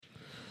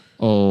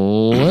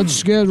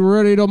Let's get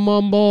ready to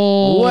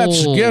mumble.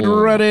 Let's get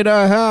ready to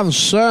have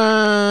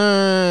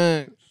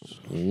sex.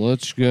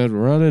 Let's get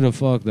ready to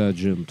fuck that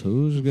Jim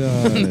Tooze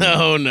guy.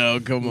 No,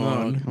 come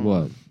on.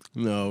 What?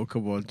 No,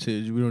 come on,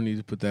 Tidge. We don't need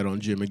to put that on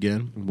Jim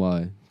again.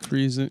 Why?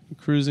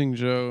 Cruising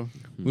Joe.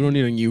 We don't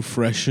need a new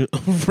fresh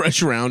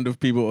round of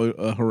people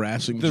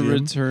harassing The Jim.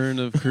 return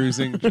of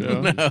Cruising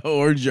Joe. No,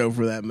 or Joe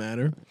for that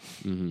matter.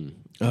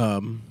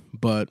 Mm-hmm.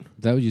 But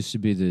that used to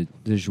be the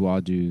joie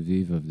de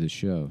vivre of the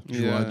show.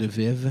 Joie de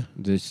vivre.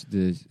 The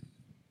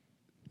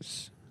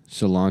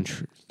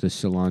cilantro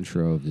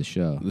of the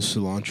show. The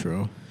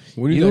cilantro.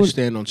 What do you guys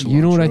stand on cilantro?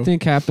 You know what I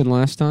think happened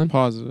last time?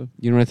 Positive.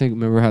 You know what I think?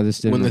 Remember how this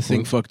did when the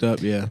thing fucked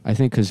up? Yeah. I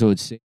think because so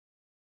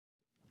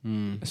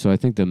I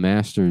think the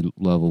master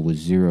level was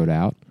zeroed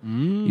out.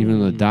 Even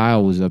though the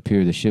dial was up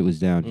here, the shit was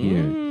down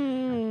here.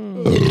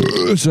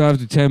 So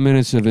after 10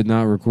 minutes of it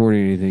not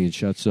recording anything, it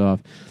shuts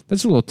off.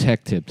 That's a little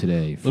tech tip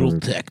today.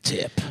 Tech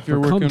tip. For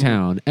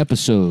Cumtown,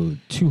 episode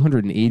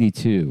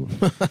 282.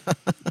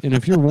 And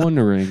if you're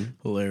wondering...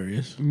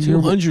 Hilarious.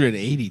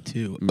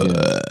 282.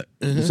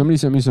 Somebody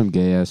sent me some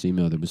gay-ass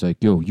email that was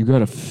like, yo, you got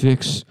to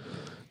fix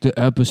the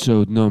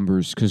episode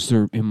numbers because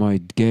they're in my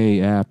gay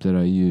app that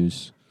I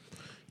use.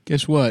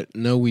 Guess what?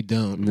 No, we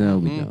don't. No,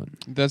 we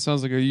don't. That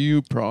sounds like a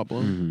you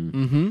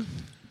problem.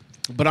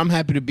 But I'm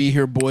happy to be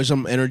here, boys.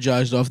 I'm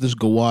energized off this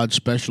Gawad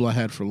special I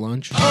had for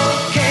lunch.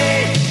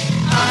 Okay,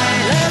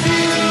 I love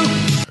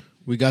you.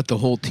 We got the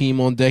whole team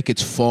on deck.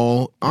 It's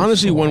fall.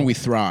 Honestly, when we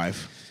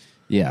thrive.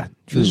 Yeah,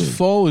 truly. This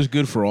fall is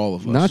good for all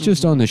of us. Not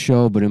just on the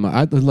show, but in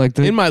my in life.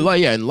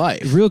 Yeah, in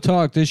life. Real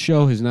talk. This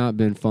show has not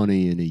been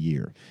funny in a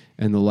year.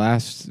 And the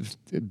last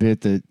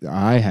bit that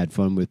I had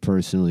fun with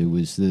personally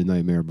was the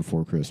Nightmare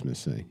Before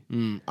Christmas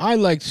thing. I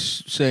liked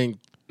saying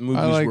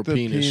movies I like were the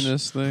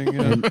penis thing.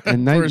 Yeah.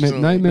 and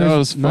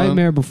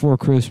Nightmare Before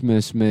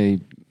Christmas may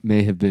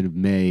have been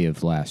May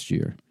of last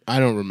year. I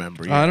don't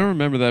remember. I don't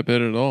remember that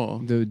bit at all.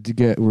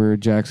 Where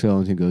Jack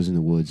Skellington goes in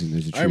the woods and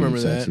there's a tree and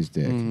sucks his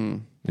dick. Mm-hmm.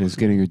 And it's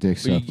getting your dick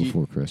sucked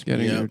before Christmas.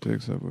 Getting your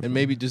dick sucked before. And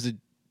maybe does you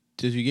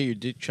get your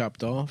dick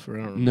chopped off? Or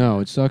I don't know. No,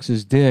 it sucks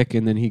his dick,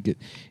 and then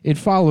it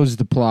follows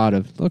the plot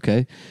of,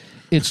 okay,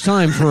 it's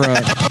time for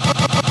a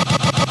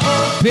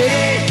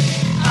bit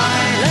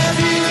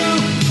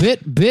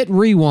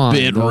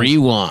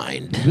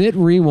rewind. Bit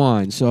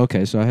rewind. So,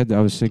 okay, so I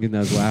was thinking, I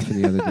was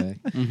laughing the other day,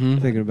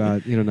 thinking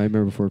about,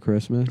 Nightmare Before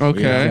Christmas.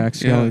 Okay. Jack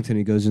Skellington,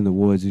 he goes in the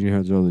woods, and you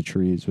have all the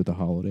trees with the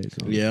holidays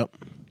on. Yep.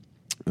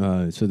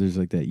 So there's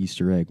like that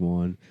Easter egg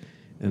one,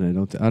 and I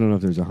don't know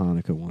if there's a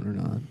Hanukkah one or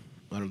not.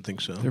 I don't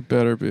think so. There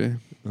better be.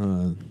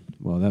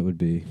 Well, that would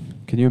be...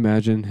 Can you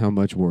imagine how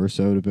much worse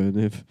that would have been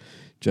if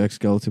Jack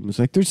Skellington was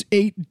like, there's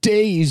 8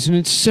 days and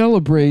it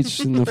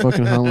celebrates, and the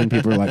fucking Holland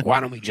people are like, why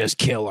don't we just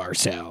kill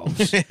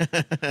ourselves?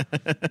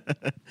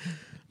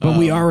 But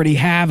we already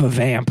have a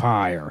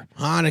vampire.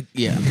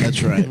 Yeah,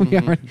 that's right.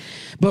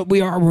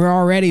 We're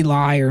already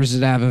liars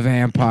that have a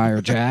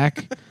vampire,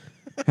 Jack.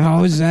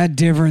 How is that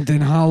different than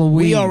Halloween?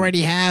 We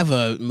already have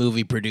a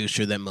movie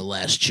producer that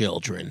molests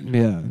children.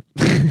 Yeah.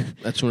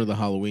 That's one of the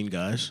Halloween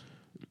guys.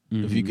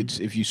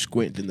 If you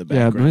squint in the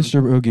Yeah, background.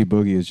 Mr. Oogie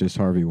Boogie is just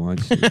Harvey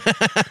Weinstein.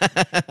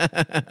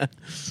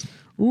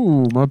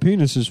 Ooh, my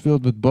penis is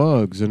filled with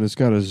bugs and it's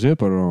got a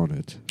zipper on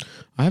it.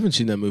 I haven't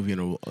seen that movie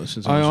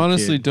since I was I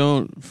honestly a kid.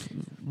 don't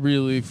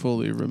really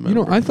fully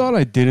remember. I thought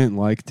I didn't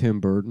like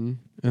Tim Burton,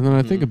 and then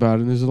I think about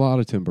it, and there's a lot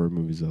of Tim Burton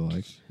movies I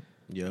like.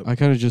 Yep. I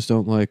kind of just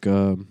don't like...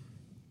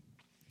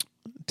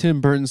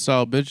 Tim Burton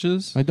style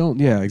bitches. I don't...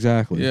 Yeah,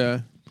 exactly.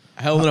 Yeah.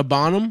 Helena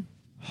Bonham?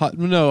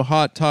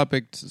 Hot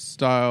Topic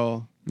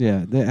style.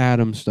 Yeah, the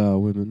Adam style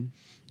women.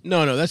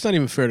 No, that's not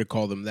even fair to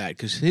call them that,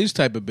 because his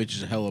type of bitch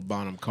is Helena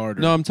Bonham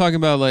Carter. No, I'm talking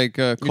about like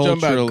culturally. You're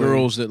talking about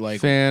girls that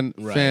like...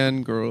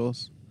 Fan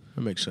girls.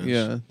 That makes sense.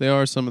 Yeah, they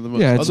are some of the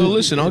most... Yeah, although,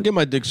 listen, I'll get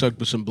my dick sucked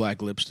with some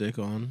black lipstick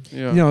on.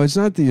 Yeah. No, it's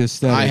not the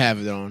aesthetic. I have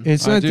it on.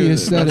 It's not the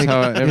aesthetic.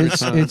 That's how every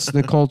time. It's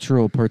the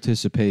cultural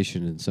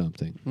participation in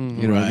something.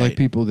 Right. Like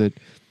people that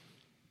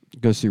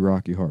go see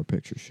Rocky Horror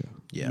Picture Show.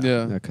 Yeah.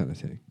 That kind of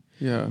thing.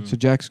 Yeah. So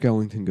Jack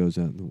Skellington goes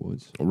out in the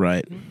woods.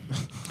 Right.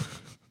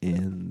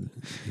 And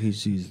he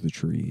sees the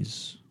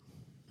trees.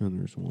 And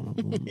there's one of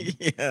them.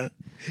 Yeah.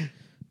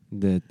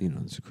 That,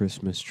 it's a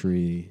Christmas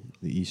tree,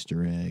 the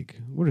Easter egg.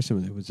 What are some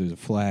of them? There's a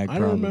flag. I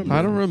don't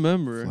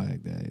remember.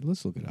 Flag Day.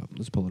 Let's look it up.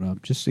 Let's pull it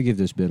up. Just to give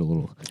this bit a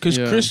little... Because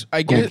Chris,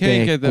 I can't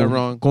get that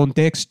wrong. I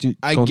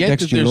get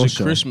that there's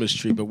a Christmas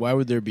tree, but why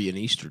would there be an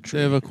Easter tree?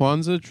 They have a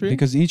Kwanzaa tree?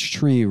 Because each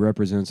tree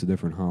represents a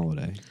different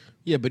holiday.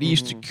 Yeah, but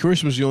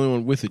Christmas is the only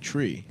one with a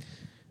tree.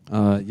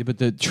 But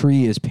the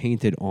tree is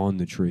painted on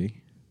the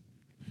tree.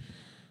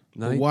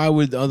 Why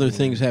would other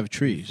things have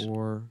trees?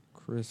 For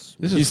Christmas.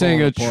 This You're is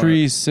saying a falling apart.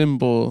 tree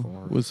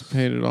symbol was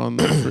painted on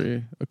the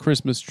tree. A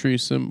Christmas tree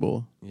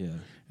symbol. Yeah.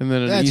 And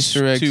then an That's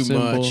Easter egg too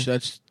symbol. much.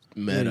 That's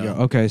meta.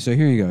 Okay, so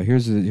here you go.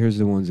 Here's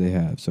the ones they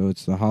have. So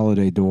it's the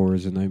holiday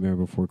doors, A Nightmare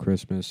Before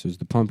Christmas. There's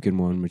the pumpkin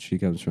one, which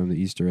comes from the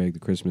Easter egg, the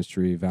Christmas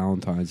tree,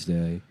 Valentine's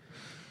Day.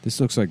 This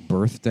looks like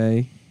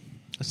birthday.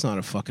 That's not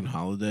a fucking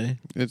holiday.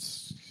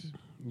 It's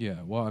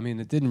Yeah, well, I mean,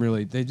 they didn't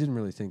really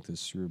think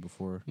this through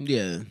before.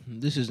 Yeah,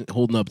 this isn't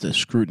holding up to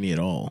scrutiny at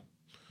all.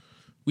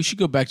 We should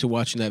go back to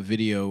watching that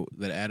video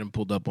that Adam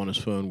pulled up on his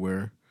phone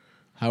where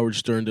Howard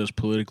Stern does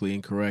Politically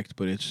Incorrect,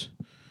 but it's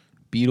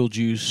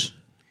Beetlejuice,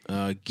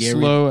 Gary,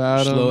 Slow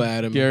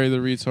Adam, Gary the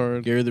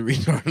retard,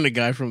 and the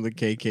guy from the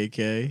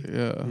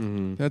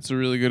KKK. Yeah, that's a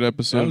really good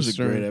episode. That was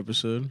a great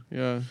episode.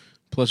 Yeah,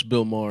 plus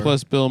Bill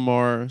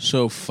Maher.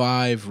 So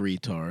 5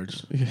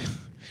 retards. Yeah.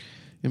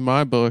 In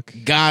my book,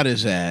 got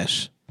his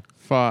ass.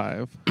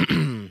 5. What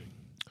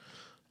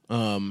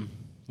are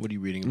you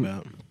reading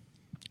about?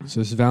 So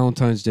it's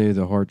Valentine's Day,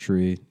 the Heart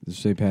Tree. The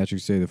St.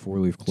 Patrick's Day, the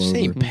 4-leaf clover.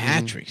 St.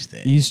 Patrick's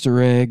Day.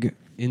 Easter egg.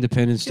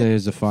 Independence Day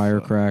is the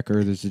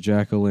firecracker. There's the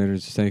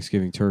jack-o'-lanterns,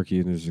 Thanksgiving turkey,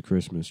 and there's the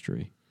Christmas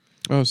tree.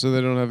 Oh, so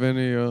they don't have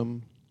any...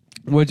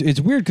 Well, it's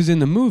weird because in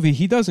the movie,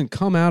 he doesn't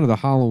come out of the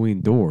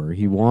Halloween door.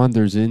 He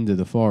wanders into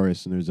the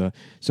forest, and there's a...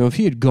 So if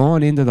he had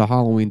gone into the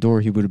Halloween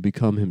door, he would have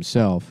become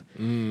himself.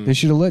 They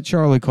should have let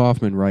Charlie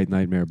Kaufman write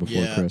Nightmare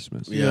Before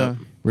Christmas. Yeah.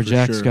 Where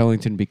Jack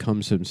Skellington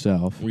becomes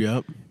himself.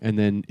 Yep. And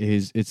then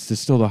it's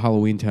still the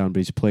Halloween town, but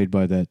he's played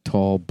by that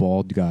tall,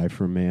 bald guy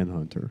from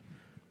Manhunter.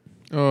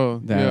 Oh,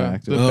 that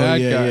actor. The bad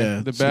guy.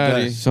 Yeah. The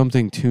baddie.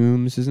 Something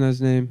Toombs, isn't that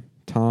his name?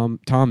 Tom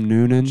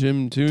Noonan.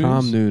 Jim Toombs?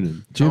 Tom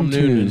Noonan. Tom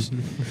Noonan.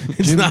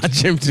 It's not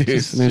Jim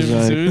Toombs.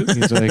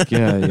 He's like,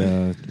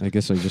 yeah, I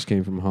guess I just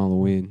came from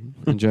Halloween.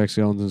 And Jack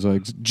Skellington's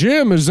like,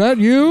 Jim, is that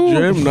you?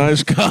 Jim,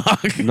 nice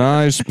cock.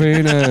 Nice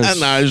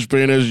penis. Nice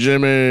penis,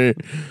 Jimmy.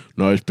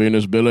 Nice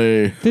penis,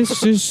 Billy.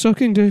 This is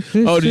sucking dick.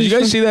 Did you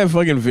guys see that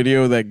fucking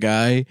video of that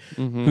guy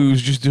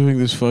who's just doing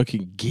this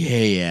fucking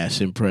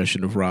gay-ass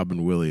impression of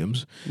Robin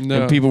Williams?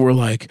 No. And people were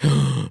like,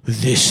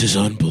 this is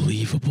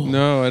unbelievable.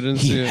 No, I didn't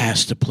see it. He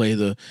has to play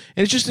the... And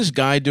it's just this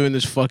guy doing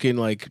this fucking,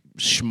 like,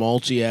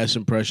 schmaltzy-ass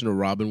impression of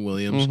Robin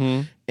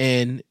Williams.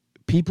 And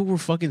people were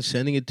fucking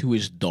sending it to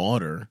his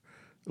daughter.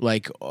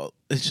 Like,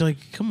 it's like,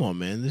 come on,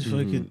 man. This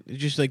fucking...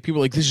 It's just like, people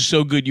are like, this is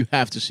so good, you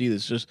have to see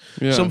this. Just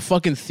some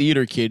fucking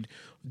theater kid...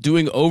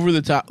 doing over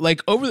the top,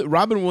 like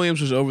Robin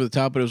Williams was over the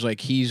top, but it was like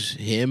he's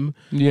him.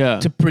 Yeah.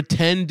 To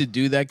pretend to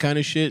do that kind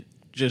of shit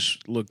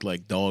just looked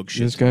like dog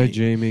shit. This guy,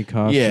 Jamie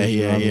Costa.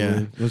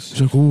 Yeah.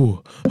 Let's like,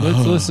 ooh,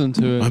 let's listen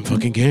to it. I'm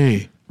fucking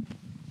gay.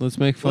 Let's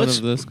make fun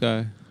of this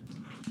guy.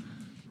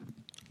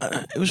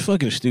 It was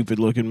fucking stupid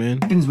looking,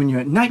 man. Happens when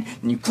you're at night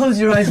and you close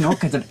your eyes and all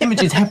kinds of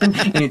images happen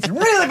and it's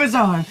really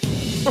bizarre.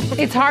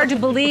 It's hard to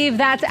believe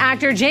that's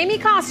actor Jamie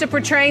Costa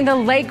portraying the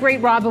late great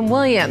Robin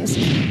Williams.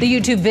 The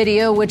YouTube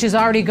video, which has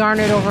already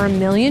garnered over 1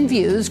 million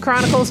views,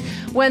 chronicles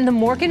when the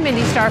Mork and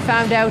Mindy star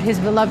found out his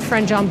beloved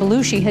friend John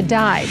Belushi had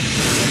died.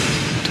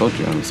 I told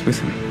you I was with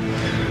him.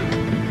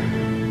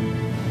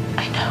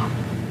 I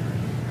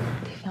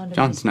know.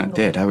 John's not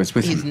dead. I was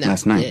with him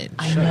last night.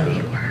 I know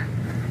you were.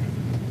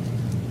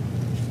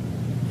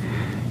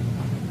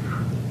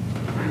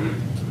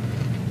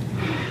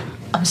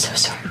 I'm so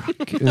sorry.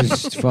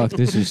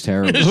 This is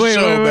terrible.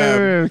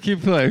 Wait.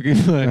 Keep playing.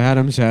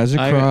 Adams has a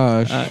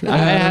crush. I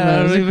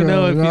don't even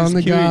know if he's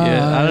cute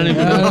yet. I don't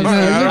even know if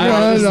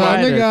he's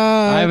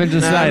I haven't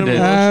decided.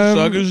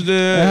 Suck his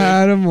dick.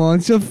 Adam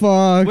wants to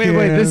fuck Wait,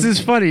 him. this is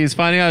funny. He's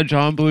finding out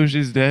John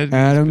Belushi's dead.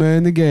 Adam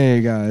and the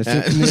gay guy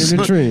sitting in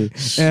the tree.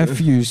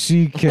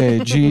 Fuckgay.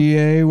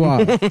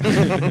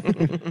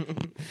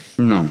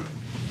 No.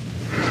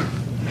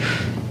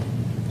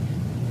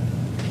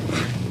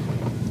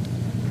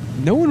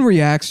 No one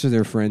reacts to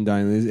their friend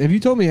dying. If you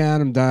told me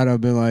Adam died,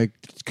 I'd be like,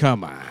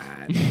 come on.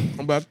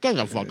 I'm like, get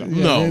the fuck up.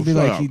 Yeah, No, they'd be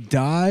shut like, up. he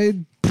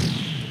died?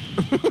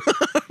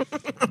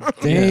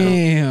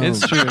 Damn.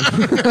 It's true.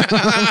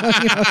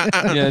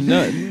 Yeah,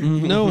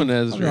 no one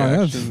has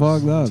reactions that's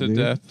fucked up, to dude.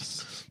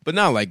 deaths. But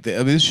not like that. I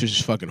mean, this is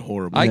just fucking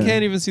horrible. I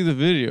can't even see the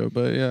video,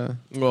 but yeah.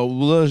 Well,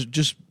 let's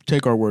just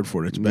take our word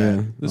for it. It's bad.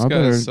 Yeah. This I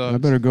guy better, sucks. I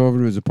better go over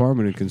to his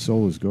apartment and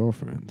console his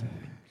girlfriend.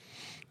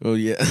 Oh,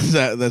 yeah.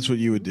 That's what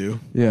you would do.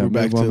 Yeah, We're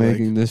back while to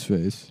making this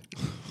face.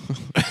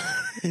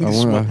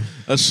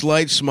 a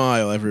slight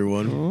smile,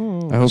 everyone.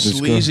 I A hope it's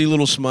sleazy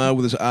little smile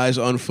with his eyes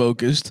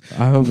unfocused.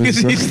 I hope Because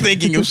his he's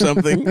thinking of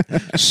something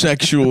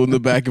sexual in the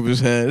back of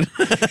his head.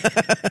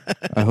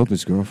 I hope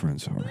his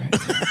girlfriend's all right.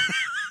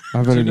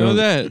 I better You know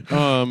go. that?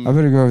 I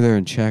better go over there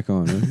and check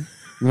on her.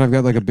 And I've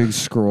got like a big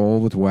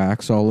scroll with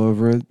wax all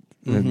over it,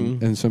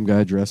 and some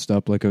guy dressed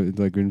up like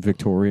in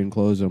Victorian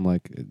clothes. I'm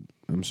like,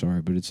 I'm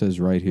sorry, but it says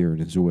right here in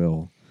his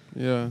will.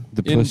 Yeah.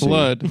 The In pussy.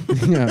 blood.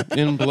 Yeah.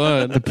 In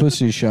blood. The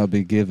pussy shall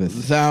be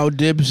giveth. Thou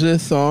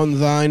dibseth on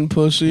thine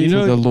pussy. You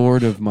know- the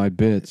Lord of my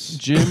bits.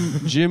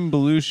 Jim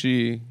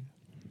Belushi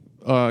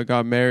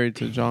got married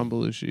to John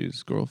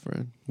Belushi's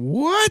girlfriend.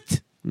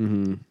 What?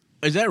 Mm-hmm.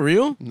 Is that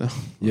real? No.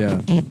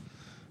 Yeah.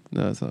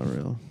 No, it's not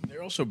real.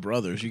 They're also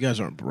brothers. You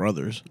guys aren't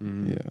brothers.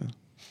 Yeah.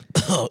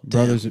 Oh,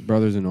 damn.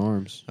 brothers in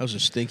arms. That was a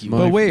stinky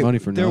Money- one. But wait, money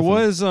for there nothing.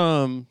 was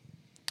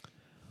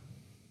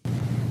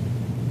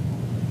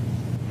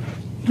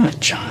Not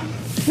John.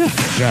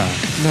 Yeah.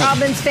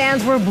 Robin's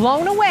fans were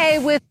blown away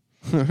with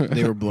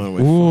They were blown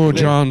away. Ooh,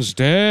 John's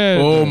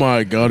dead. Oh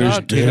my God, he's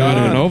He died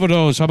of an dead.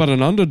 overdose. How about an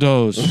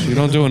underdose? You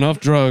don't do enough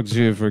drugs,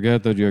 you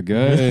forget that you're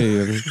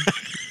gay.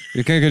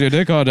 You can't get your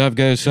dick hard to have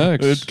gay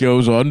sex. It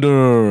goes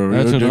under.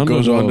 That's Your an dick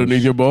goes underdose.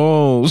 underneath your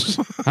balls.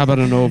 How about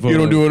an overdose? You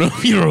don't do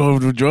enough. You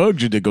don't have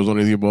drugs. Your dick goes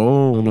underneath your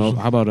balls. No,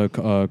 how about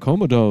a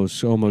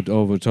comatose,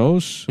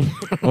 overtoast,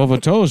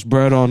 overtoast,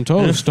 bread on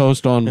toast,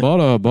 toast on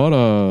butter,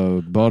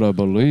 butter.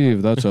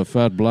 Believe that's a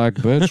fat black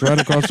bitch right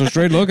across the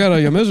street. Look at her,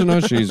 you're missing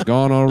her. She's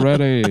gone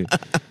already.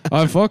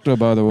 I fucked her,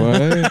 by the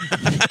way.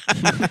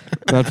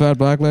 That fat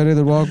black lady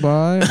that walked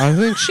by. I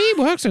think she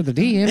works at the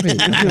DMV.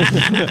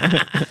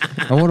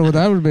 I wonder what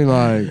that would be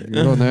like.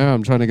 You're going there.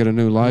 I'm trying to get a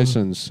new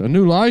license. A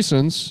new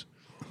license.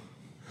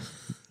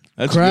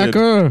 That's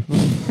Cracker. Good.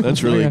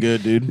 That's really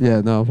good, dude.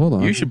 Yeah. No. Hold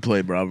on. You should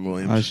play Robin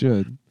Williams. I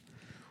should.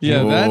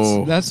 Yeah,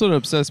 Whoa. that's what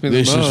obsessed me the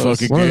This most. is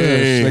fucking What are gay.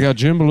 this? They got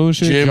Jim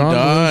Belushi. Jim John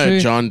died.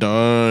 Belushi. John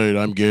died.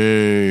 I'm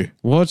gay.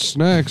 What's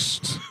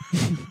next?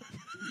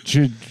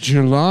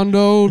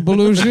 Gelando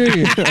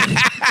Belushi.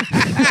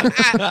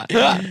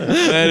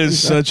 That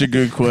is such a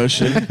good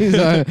question. He's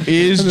like,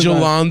 Is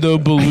Jelando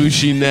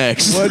Belushi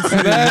next? What's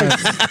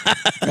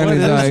next?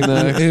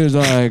 and he was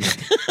like,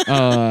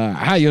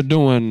 how you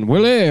doing,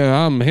 Willie?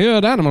 I'm here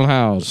at Animal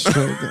House.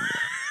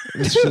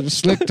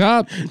 Slick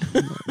top.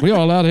 We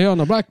all out here on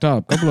the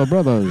blacktop. Couple of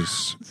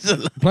brothers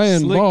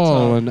playing Slick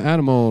ball top. and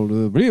animal,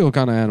 the real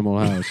kind of Animal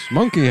House,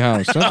 Monkey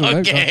House. That's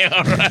what they Okay,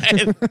 all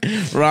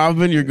right.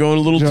 Robin, you're going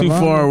a little too Jelando.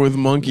 far with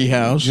Monkey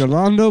House.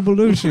 Gelando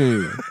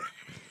Belushi.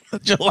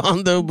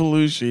 Jelando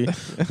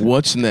Belushi.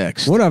 What's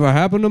next? Whatever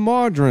happened to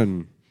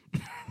margarine?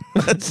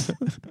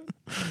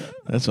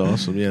 That's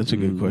awesome. Yeah, that's a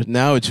good question.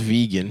 Now it's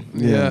vegan.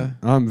 Yeah.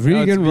 I'm it's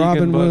vegan vegan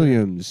Robin butter.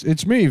 Williams.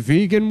 It's me,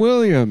 Vegan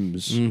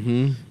Williams.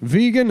 Mm-hmm.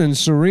 Vegan and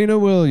Serena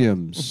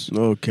Williams.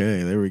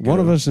 Okay, there we go. One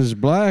of us is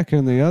black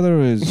and the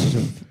other is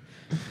a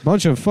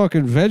bunch of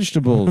fucking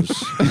vegetables.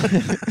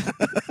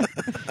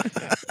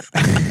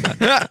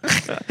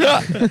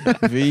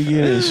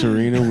 Vegan and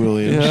Serena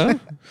Williams. Yeah.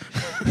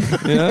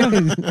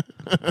 Yeah.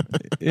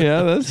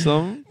 Yeah, that's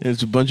some.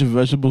 It's a bunch of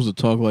vegetables that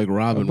talk like A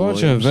Robin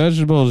bunch Williams. of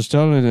vegetables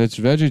telling it's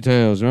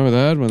VeggieTales. Remember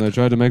that? When they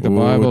tried to make the Ooh,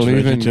 Bible it's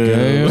even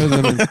gayer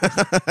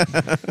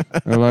VeggieTales.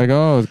 than... They're like,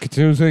 oh,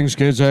 two things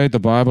kids hate, the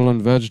Bible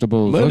and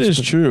vegetables. That is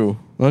true.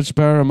 Let's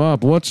pair them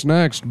up. What's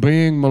next?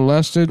 Being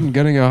molested and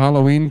getting a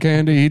Halloween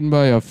candy eaten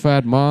by a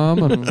fat mom?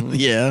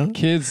 Yeah.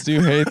 Kids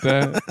do hate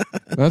that.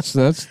 That's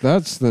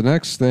the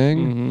next thing.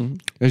 Mm-hmm.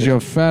 Is your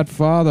fat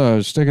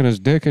father sticking his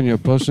dick in your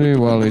pussy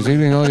while he's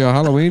eating all your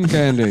Halloween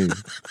candy?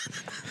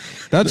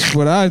 That's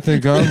what I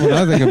think of when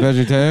I think of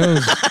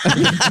VeggieTales.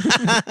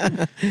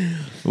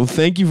 Well,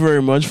 thank you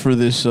very much for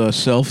this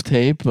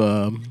self-tape.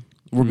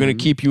 We're going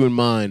to keep you in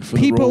mind for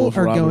the role of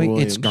Robin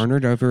Williams.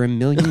 garnered over 1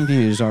 million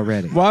views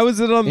already. Why was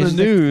it on the Is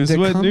news? the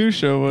What cum- news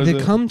show was The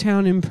it?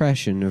 Cumtown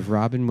impression of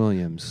Robin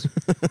Williams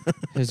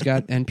has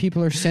got, and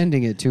people are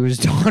sending it to his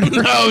daughter.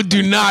 No,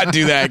 do not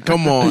do that.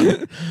 Come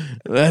on.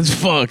 That's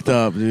fucked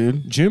up,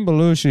 dude. Jim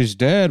Belushi's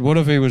dead. What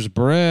if he was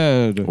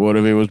bread? What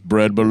if he was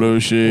Bread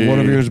Belushi? What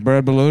if he was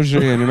Bread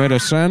Belushi and you made a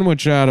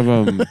sandwich out of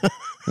him?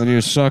 And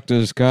you sucked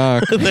his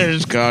cock.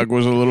 His cock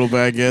was a little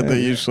baguette that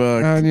you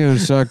sucked. And you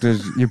sucked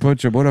his. You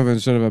put your. What if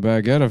instead of a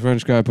baguette, a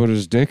French guy put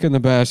his dick in the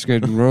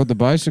basket and rode the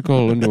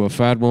bicycle into a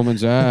fat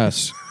woman's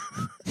ass?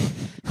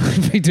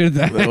 If he did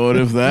that. What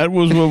if that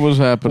was what was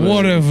happening?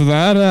 What if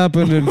that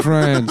happened in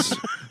France?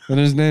 And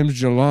his name's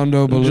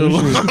Gelando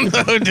Belushi.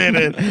 Jelando did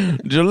it?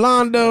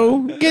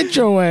 Jelando, get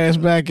your ass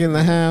back in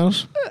the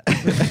house.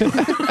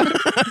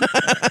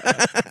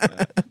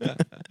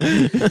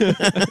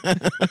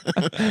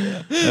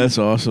 That's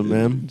awesome,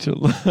 man.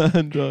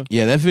 Jelando.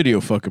 Yeah, that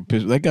video fucking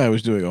pissed. That guy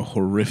was doing a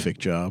horrific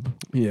job.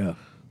 Yeah.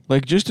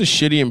 Like, just a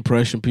shitty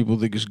impression people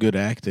think is good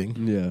acting.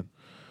 Yeah.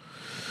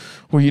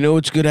 Well, you know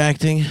what's good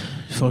acting?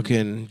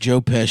 Fucking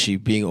Joe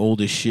Pesci being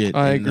old as shit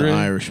I in agree. The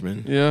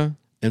Irishman. Yeah.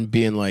 And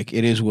being like,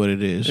 it is what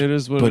it is. It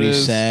is what but it he's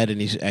is. sad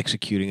and he's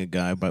executing a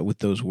guy with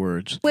those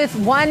words. With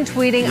one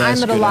tweeting,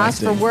 That's I'm at a good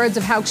loss acting. for words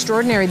of how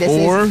extraordinary this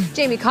Or- is.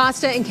 Jamie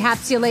Costa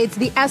encapsulates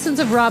the essence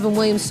of Robin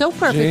Williams so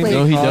perfectly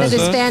No, he that does.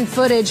 this fan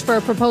footage for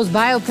a proposed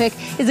biopic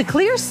is a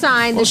clear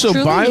sign that Also,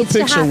 truly needs to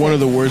biopics are happen. one of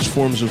the worst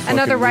forms of fucking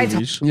Another right-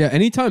 movies. Yeah,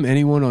 anytime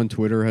anyone on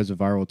Twitter has a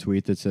viral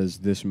tweet that says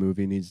this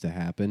movie needs to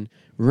happen,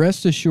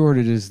 rest assured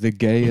it is the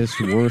gayest,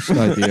 worst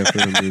idea for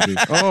a movie.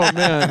 Oh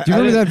man. Do you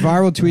remember that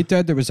viral tweet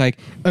that was like,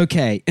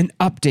 okay, an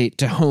update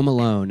to Home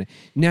Alone.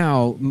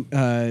 Now,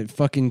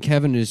 fucking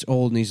Kevin is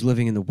old and he's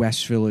living in the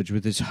West Village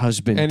with his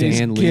husband, And Dan he's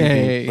Levy.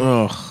 gay.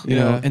 Ugh. You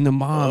know, Yeah. and the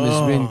mom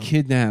has been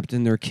kidnapped,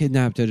 and they're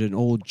kidnapped at an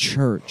old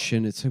church.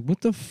 And it's like, what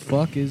the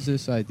fuck is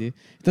this idea?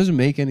 It doesn't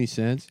make any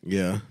sense.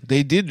 Yeah.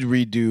 They did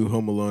redo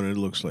Home Alone and it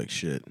looks like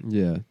shit.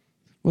 Yeah.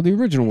 Well, the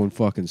original one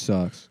fucking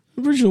sucks.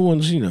 The original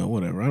ones,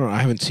 whatever. I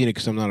haven't seen it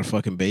because I'm not a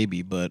fucking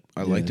baby, but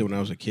I liked it when I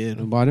was a kid.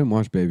 Well, I didn't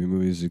watch baby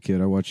movies as a kid.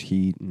 I watched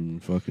Heat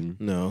and fucking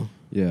No.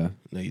 yeah,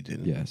 No, you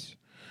didn't. yes.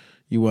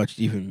 You watched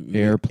even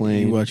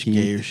Airplane. You watched Heat.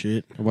 gayer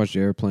shit. I watched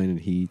Airplane and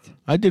Heat.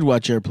 I did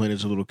watch Airplane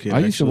as a little kid. I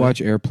used to actually.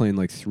 watch Airplane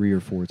like 3 or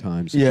 4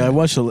 times. Yeah, I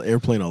watched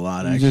Airplane a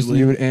lot. Actually,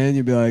 You would end,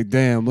 you'd be like,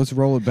 "Damn, let's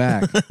roll it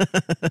back,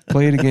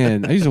 play it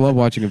again." I used to love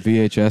watching a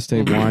VHS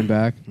tape wind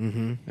back,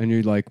 and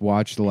you'd like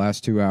watch the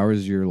last 2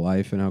 hours of your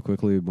life and how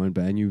quickly it went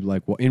back. And you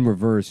like in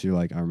reverse, you're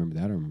like, "I remember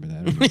that. I remember that.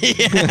 I remember,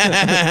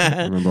 that.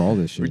 I remember all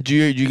this shit." Do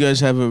you guys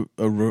have a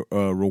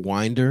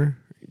rewinder?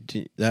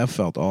 That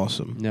felt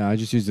awesome. No, I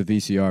just used the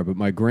VCR, but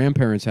my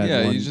grandparents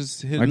had one. you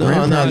just hit. My No,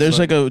 grandparents- there's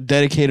like a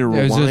dedicated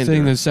There's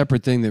rewinder. a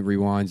separate thing that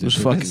rewinds it. It was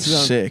But fucking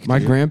sounds- sick. my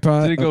dude.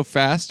 grandpa. Did it go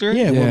faster?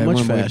 Yeah, it went much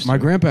one went- faster. My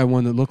grandpa had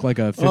one that looked like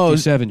a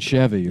 57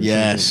 Chevy. Or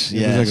Yes,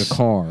 something. It was like a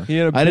car. He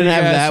had a I didn't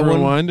have big-ass that one.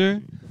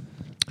 rewinder.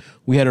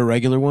 We had a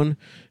regular one,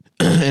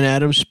 and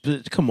Adam,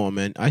 come on,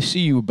 man. I see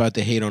you about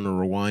to hate on a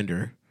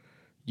rewinder.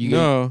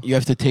 No. You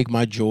have to take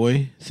my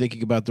joy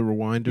thinking about the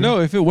rewinder. No,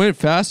 if it went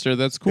faster,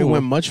 that's cool. It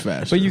went much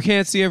faster. But you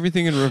can't see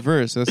everything in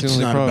reverse. That's It's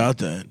the only not problem. about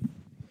that.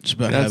 It's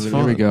about That's having.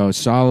 fun. Here we go.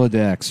 Solid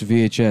X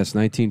VHS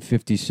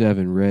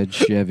 1957 red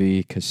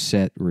Chevy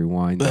cassette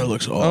rewinder. That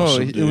looks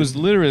awesome. it dude. was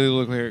literally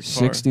look like a car.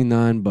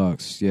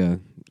 $69. Yeah,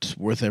 It's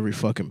worth every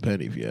fucking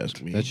penny if you ask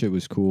me. that shit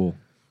was cool.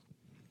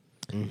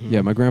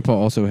 Yeah, my grandpa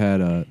also had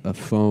a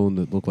phone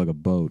that looked like a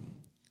boat.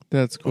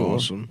 That's cool.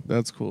 Awesome.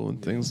 That's cool.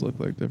 And things look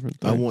like different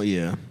I things. want,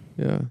 yeah,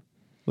 Yeah.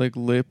 Like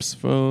Lips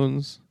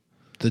phones.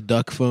 the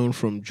duck phone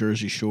from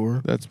Jersey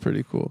Shore, That's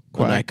pretty cool. an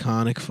Quack.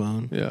 iconic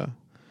phone. Yeah.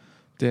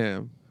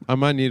 Damn. I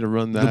might need to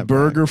run that. The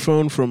burger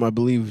phone from, I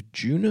believe,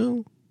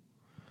 Juno.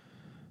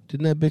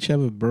 Didn't that bitch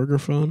have a burger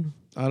phone?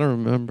 back. I don't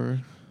remember.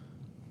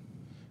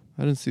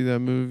 I didn't see that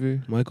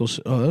movie. Michael.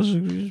 Oh, that was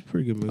a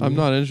pretty good movie. I'm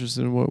not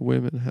interested in what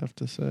women have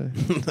to say.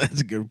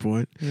 That's a good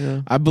point.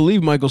 Yeah. I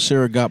believe Michael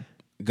Cera got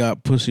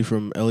pussy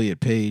from Elliot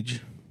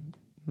Page.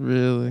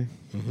 Really?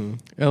 Mm-hmm.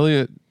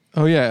 Elliot.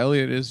 Oh yeah,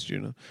 Elliot is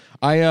Juno.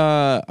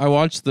 I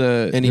watched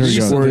the. And he There you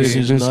go. squirted This-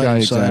 his this nut guy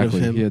inside of exactly.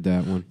 him. He had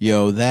that one.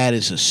 Yo, that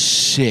is a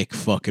sick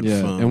fucking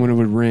Yeah, phone. and when it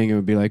would ring, it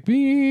would be like,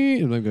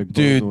 beep, like boat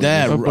Dude, noise.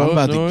 that A I'm boat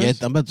about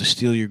noise? I'm about to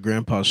steal your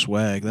grandpa's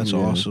swag. That's Yeah.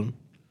 awesome.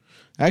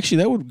 Actually,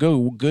 that would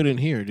go good in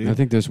here, dude. I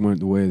think this went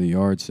the way of the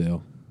yard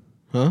sale.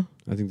 Huh?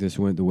 I think this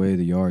went the way of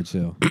the yard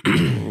sale.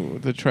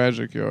 the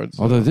tragic yards.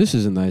 Although this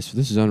isn't nice.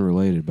 This is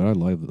unrelated, but I That's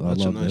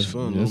love a nice this.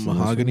 phone. Yeah, Little that's a nice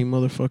mahogany phone.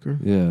 motherfucker.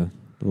 Yeah,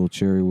 little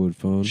cherry wood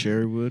phone.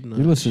 Cherrywood. Nice.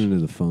 You're listening to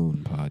the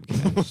phone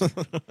podcast.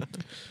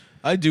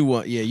 I do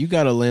want. Yeah, you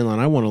got a landline.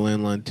 I want a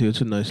landline too.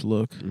 It's a nice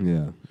look.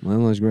 Yeah,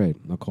 landline's great.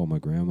 I'll call my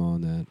grandma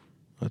on that.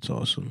 That's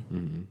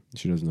awesome.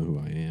 She doesn't know who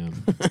I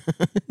am.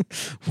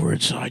 We're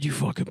inside, you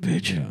fucking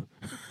bitch. Yeah.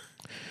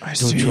 I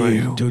see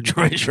you. Don't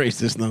try and trace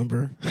this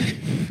number.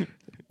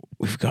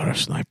 We've got our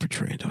sniper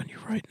trained on you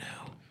right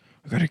now.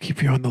 I gotta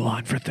keep you on the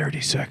line for 30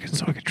 seconds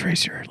so I can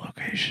trace your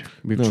location.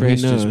 We've No, he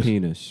traced his knows.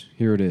 penis.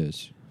 Here it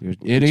is. You're an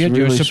idiot.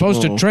 You're really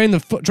supposed small.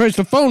 to trace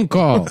the phone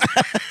call.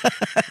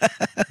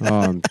 Oh,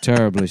 I'm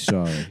terribly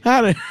sorry.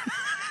 How did?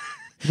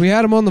 We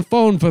had him on the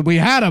phone, but we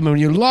had him and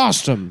you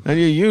lost him. And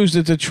you used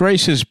it to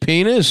trace his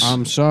penis?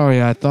 I'm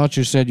sorry. I thought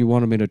you said you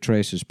wanted me to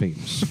trace his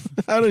penis.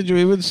 How did you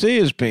even see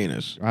his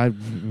penis?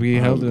 We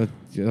held it.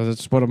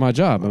 That's part of my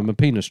job. I'm a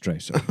penis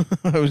tracer.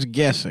 I was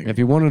guessing. If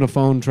you wanted a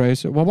phone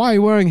tracer, well, why are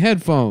you wearing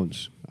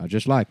headphones? I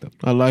just like them.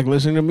 I like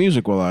listening to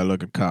music while I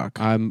look at cock.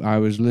 I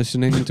was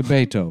listening to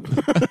Beethoven.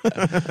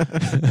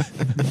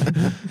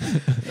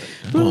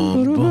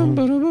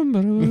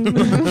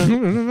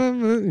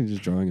 He's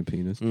just drawing a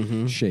penis,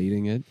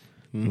 shading it.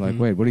 Like,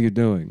 wait, what are you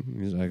doing?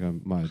 He's like,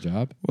 my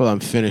job. Well, I'm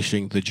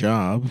finishing the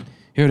job.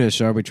 Here it is,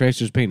 sir. We traced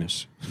his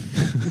penis.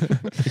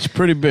 It's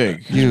pretty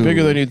big. It's You-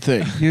 bigger than you'd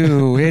think.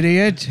 You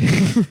idiot.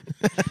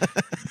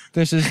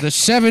 This is the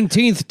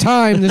 17th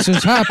time this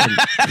has happened.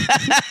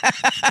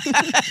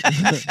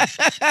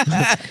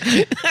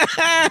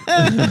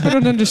 I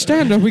don't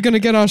understand. Are we going to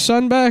get our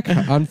son back?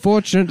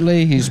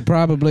 Unfortunately, he's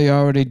probably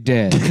already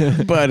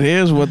dead. But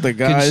here's what the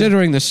guy.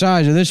 Considering the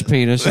size of this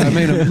penis, I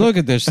mean, look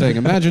at this thing.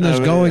 Imagine this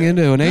going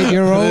into an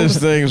 8-year-old. This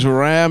thing's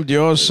rammed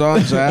your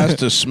son's ass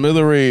to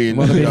smithereens.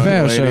 Well, to be young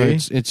fair, sir,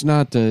 lady. it's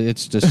not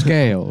it's the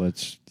scale.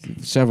 It's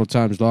several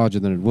times larger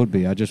than it would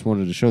be. I just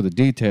wanted to show the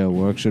detail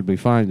work should we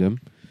find him.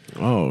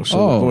 Oh, so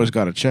Oh. the boy's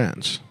got a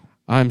chance.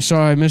 I'm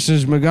sorry,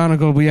 Mrs.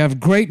 McGonagall. We have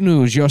great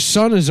news. Your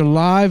son is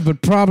alive,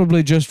 but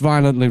probably just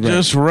violently raped.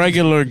 Just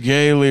regular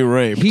gaily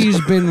raped. He's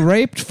been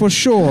raped for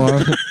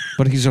sure,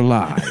 but he's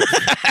alive.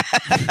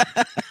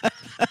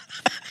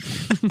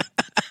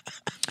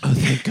 Oh,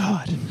 thank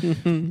God.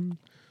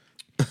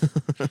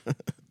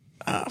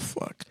 Ah,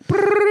 fuck.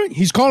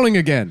 He's calling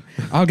again.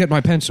 I'll get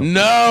my pencil.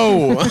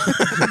 No!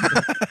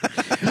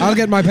 I'll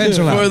get my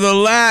pencil For out. the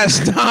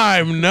last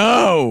time,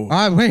 no!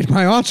 Wait,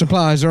 my art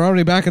supplies are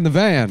already back in the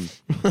van.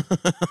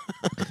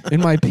 In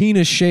my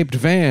penis-shaped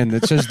van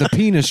that says the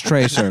penis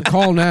tracer.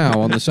 Call now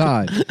on the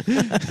side.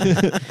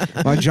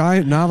 My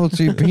giant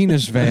novelty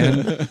penis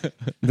van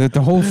that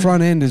the whole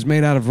front end is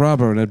made out of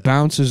rubber and it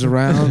bounces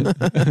around,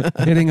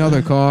 hitting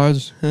other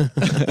cars. And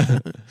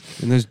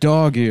there's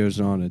dog ears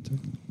on it.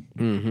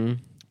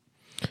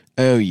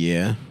 Oh,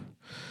 yeah.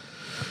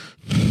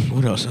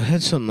 What else? I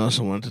had something else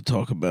I wanted to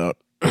talk about.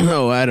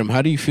 Oh, Adam,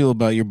 how do you feel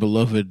about your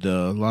beloved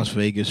Las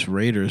Vegas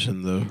Raiders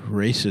and the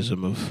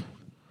racism of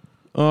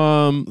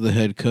the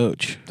head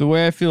coach? The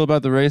way I feel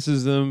about the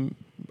racism,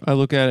 I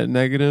look at it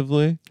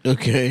negatively.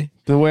 Okay.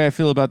 The way I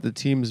feel about the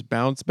team's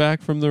bounce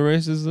back from the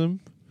racism,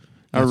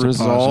 That's our a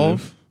resolve,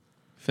 positive.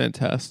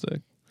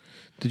 fantastic.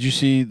 Did you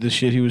see the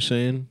shit he was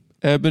saying?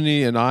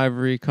 Ebony and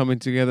Ivory coming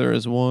together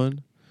as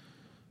one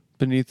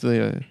beneath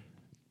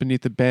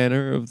the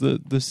banner of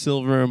the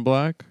silver and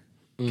black.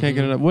 Can't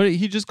get enough. What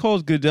he just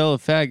called Goodell a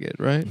faggot,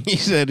 right? He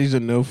said he's a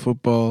no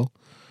football.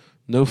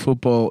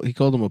 He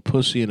called him a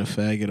pussy and a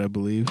faggot, I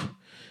believe.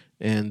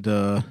 And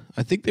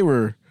I think they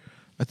were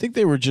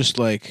just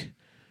like,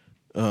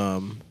 I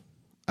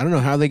don't know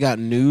how they got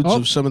nudes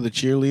of some of the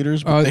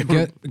cheerleaders.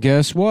 But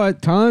guess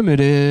what time it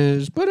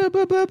is?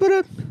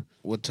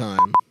 What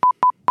time?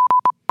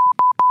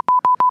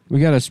 We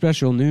got a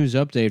special news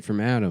update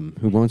from Adam,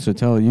 who wants to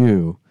tell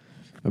you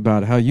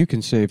about how you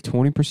can save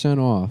 20%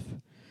 off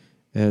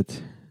at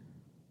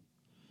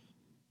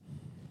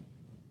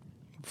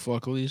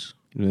Fuckleys?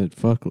 At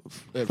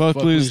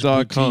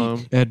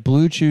Fuckleys.com. At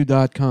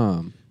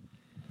BlueChew.com.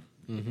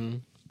 Mm-hmm.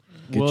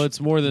 Well,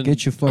 it's more than...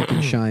 Get your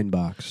fucking shine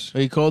box.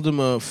 He called him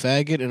a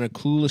faggot and a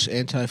clueless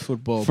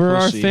anti-football For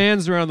pussy. our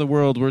fans around the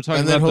world, we're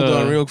talking And then, about hold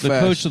on, real the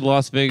fast. coach of the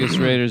Las Vegas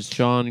Raiders,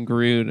 John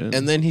Gruden.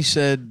 And then he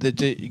said that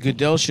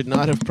Goodell should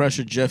not have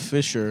pressured Jeff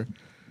Fisher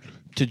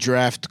to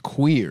draft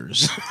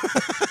queers.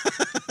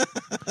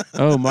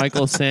 Oh,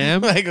 Michael Sam?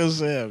 Michael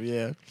Sam,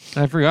 yeah.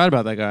 I forgot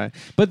about that guy.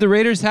 But the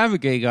Raiders have a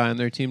gay guy on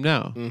their team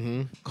now.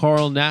 Mm-hmm.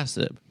 Carl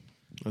Nassib.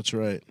 That's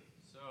right.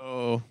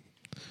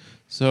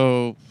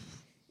 So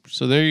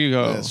there you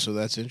go. Yeah, so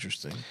that's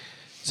interesting.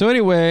 So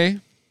anyway,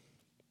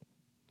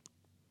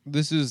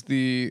 this is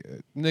the...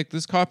 Nick,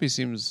 this copy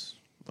seems...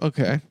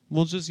 Okay,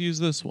 we'll just use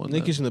this one.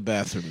 Nick then. is in the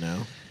bathroom now.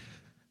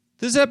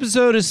 This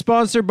episode is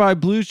sponsored by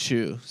Blue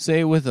Chew.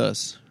 Say it with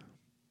us.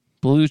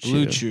 Blue Chew.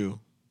 Blue Chew.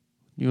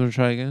 You want to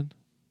try again?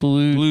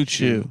 Blue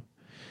Chew.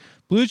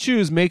 Blue Chew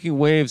is making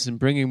waves and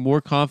bringing more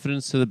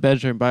confidence to the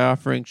bedroom by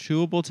offering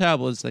chewable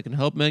tablets that can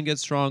help men get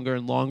stronger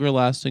and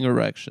longer-lasting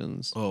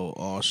erections. Oh,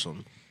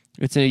 awesome.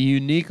 It's a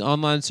unique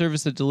online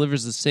service that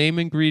delivers the same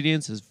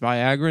ingredients as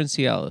Viagra and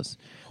Cialis,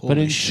 but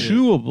in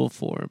chewable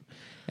form.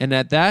 And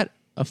at that,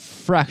 a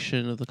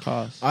fraction of the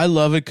cost. I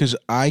love it because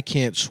I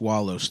can't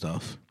swallow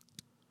stuff.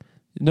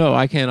 No,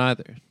 I can't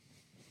either.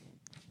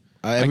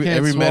 Every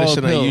can't swallow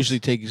medicine pills. I usually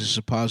take is a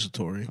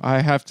suppository. I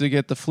have to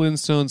get the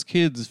Flintstones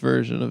Kids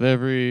version of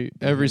every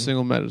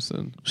single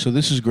medicine. So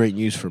this is great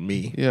news for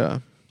me, Yeah.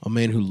 a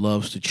man who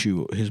loves to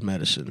chew his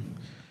medicine.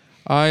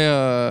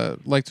 I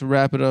like to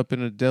wrap it up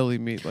in a deli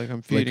meat like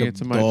I'm feeding Like a it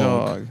to my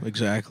dog.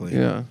 Exactly.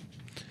 Yeah.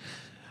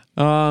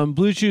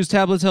 Blue Chew's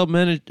tablets help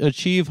men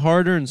achieve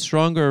harder and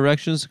stronger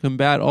erections to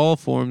combat all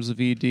forms of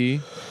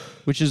ED,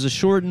 which is a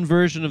shortened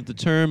version of the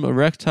term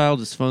erectile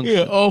dysfunction.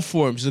 Yeah, all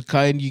forms. The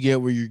kind you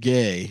get where you're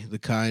gay, the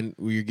kind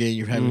where you're gay and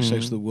you're having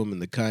sex with a woman,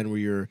 the kind where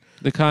you're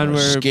The kind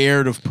where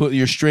scared of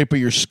you're straight but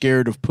you're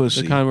scared of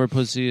pussy. the kind where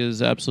pussy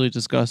is absolutely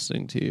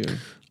disgusting to you,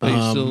 but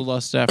you still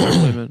lust after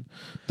women.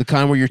 The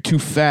kind where you're too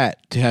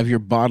fat to have your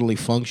bodily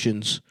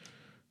functions,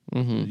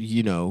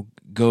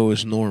 go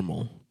as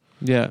normal.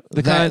 Yeah,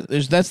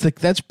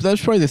 That's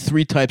probably the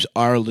three types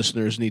our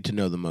listeners need to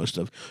know the most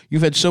of.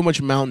 You've had so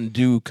much Mountain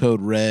Dew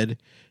Code Red,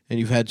 and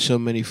you've had so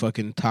many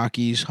fucking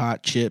Takis,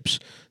 hot chips,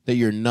 that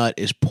your nut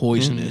is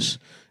poisonous,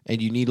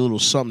 and you need a little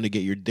something to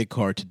get your dick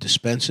hard to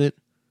dispense it.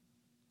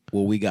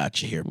 Well, we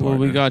got you here, partner. Well,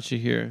 we got you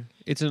here.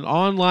 It's an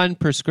online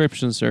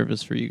prescription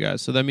service for you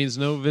guys. So that means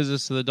no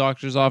visits to the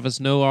doctor's office,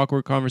 no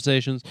awkward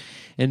conversations,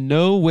 and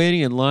no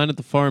waiting in line at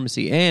the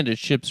pharmacy. And it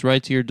ships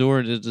right to your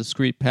door in a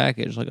discreet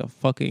package like a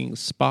fucking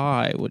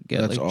spy would get,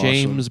 That's like awesome.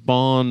 James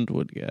Bond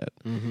would get.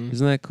 Mm-hmm.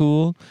 Isn't that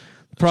cool?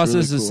 The process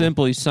really is cool.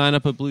 simple. You sign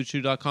up at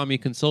BlueChew.com. You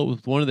consult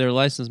with one of their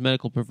licensed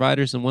medical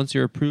providers, and once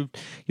you're approved,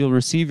 you'll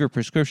receive your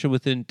prescription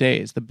within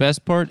days. The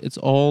best part, it's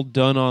all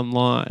done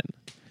online.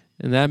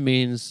 And that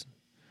means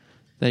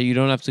that you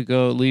don't have to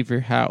leave your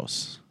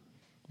house,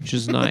 which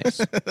is nice.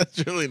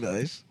 That's really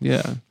nice.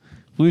 Yeah.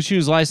 Blue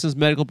Chew's licensed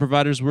medical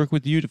providers work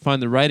with you to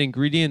find the right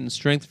ingredient and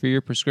strength for your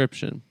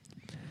prescription.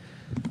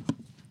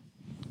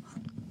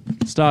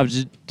 Stop.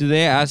 Do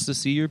they ask to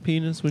see your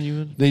penis when you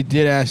went? They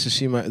did ask to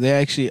see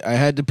I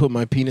had to put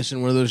my penis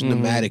in one of those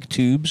pneumatic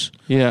tubes,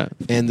 Yeah.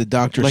 and the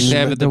doctor Like they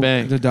have at the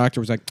bank. The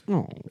doctor was like,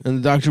 "Oh, and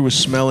the doctor was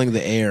smelling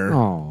the air.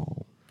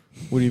 oh."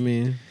 What do you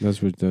mean?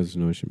 That's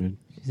no shit, man.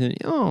 He said,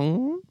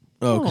 oh.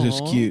 Oh, because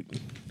it's Aw. cute.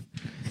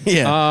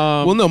 Yeah.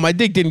 Well, no, my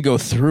dick didn't go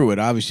through it.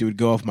 Obviously, it would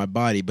go off my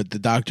body, but the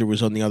doctor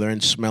was on the other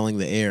end smelling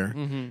the air,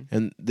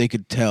 and they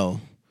could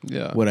tell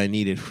Yeah. what I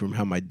needed from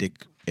how my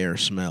dick air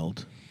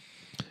smelled.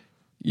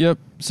 Yep.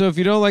 So if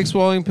you don't like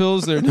swallowing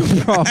pills, there are no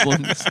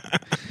problems.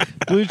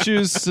 Blue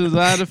Chew's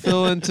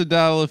Sildenafil and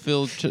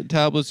Tadalafil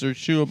tablets are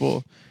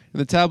chewable. And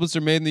the tablets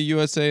are made in the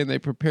USA, and they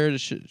prepare and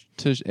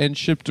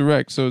ship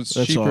direct, so it's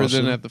That's cheaper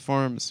awesome. than at the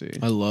pharmacy.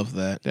 I love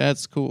that.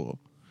 That's cool.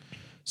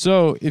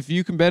 So, if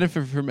you can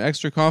benefit from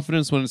extra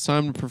confidence when it's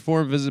time to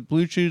perform, visit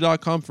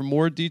BlueChew.com for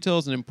more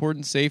details and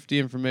important safety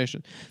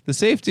information. The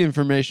safety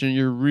information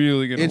you're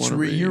really going to want to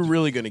read. You're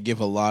really going to give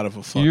a lot of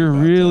a fuck. You're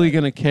about really that.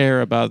 going to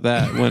care about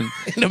that when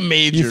in a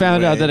major you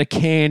found way. out that a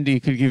candy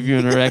could give you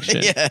an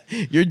erection. Yeah,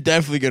 you're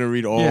definitely going to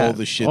read all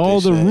the shit.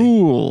 All they the say.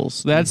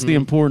 rules. That's the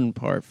important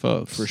part,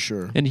 folks. For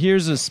sure. And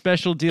here's a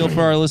special deal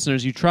for our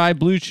listeners. You try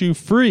Blue Chew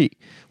free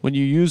when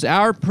you use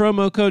our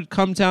promo code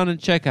CUMTOWN at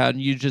checkout,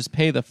 and you just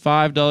pay the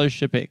 $5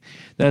 shipping.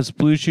 That's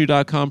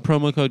BlueChew.com,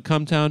 promo code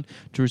CUMTOWN,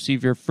 to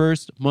receive your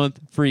first month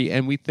free.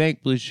 And we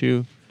thank Blue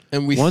Chew.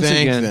 And we once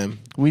thank again. them.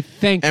 We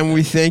thank And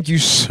we thank you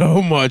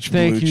so much,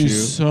 Thank Blue you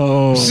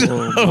Chew.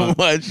 so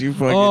much, you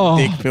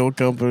fucking dick pill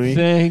company.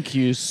 Thank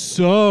you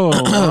so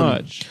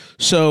much.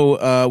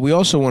 So we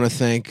also want to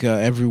thank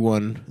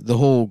everyone, the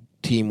whole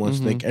team wants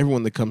to thank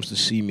everyone that comes to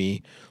see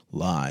me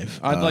live.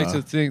 I'd like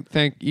to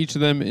thank each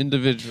of them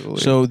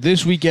individually. So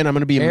this weekend I'm going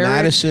to be in Eric-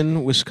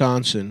 Madison,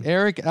 Wisconsin.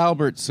 Eric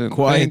Albertson,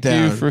 Quiet thank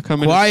down. you for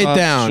coming Quiet to Scott's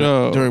down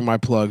show. during my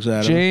plugs,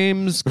 Adam.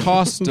 James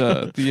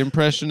Costa, the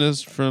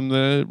impressionist from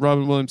the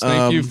Robin Williams.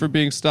 Thank you for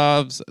being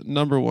Stav's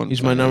number one.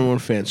 He's my number one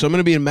fan. So I'm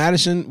going to be in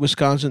Madison,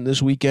 Wisconsin this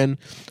weekend.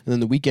 And then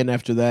the weekend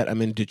after that,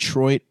 I'm in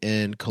Detroit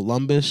and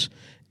Columbus.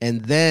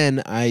 And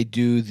then I'm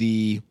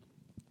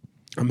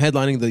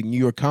headlining the New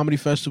York Comedy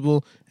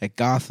Festival at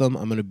Gotham.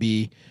 I'm going to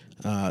be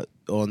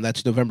on,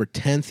 that's November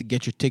 10th.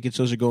 Get your tickets.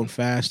 Those are going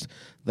fast.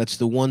 That's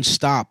the one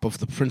stop of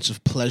the Prince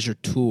of Pleasure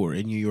tour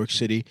in New York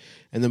City.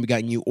 And then we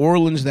got New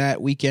Orleans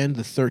that weekend,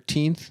 the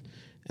 13th.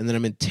 And then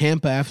I'm in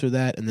Tampa after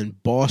that. And then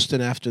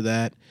Boston after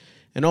that.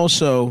 And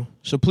also,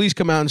 so please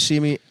come out and see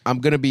me. I'm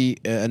going to be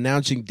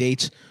announcing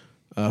dates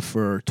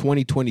for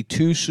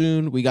 2022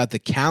 soon. We got the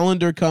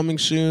calendar coming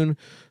soon,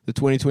 the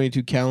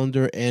 2022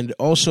 calendar. And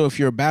also, if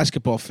you're a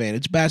basketball fan,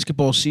 it's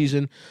basketball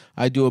season.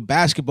 I do a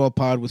basketball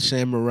pod with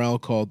Sam Morrell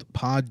called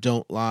Pod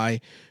Don't Lie.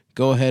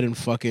 Go ahead and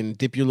fucking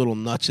dip your little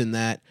nuts in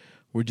that.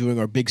 We're doing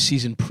our big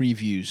season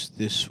previews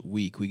this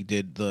week. We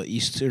did the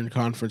Eastern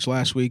Conference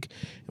last week,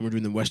 and we're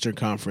doing the Western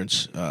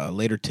Conference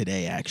later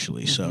today,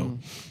 actually. So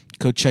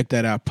go check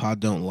that out, Pod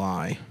Don't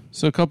Lie.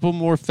 So a couple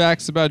more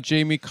facts about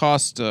Jamie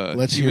Costa.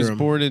 Let's he hear was him.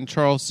 born in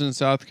Charleston,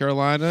 South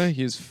Carolina.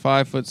 He's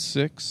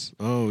 5'6".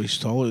 Oh, he's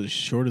taller, he's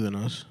shorter than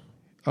us.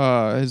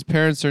 His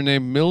parents are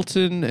named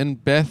Milton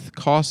and Beth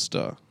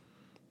Costa.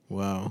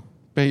 Wow.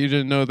 Bet you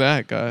didn't know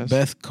that, guys.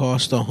 Beth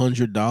cost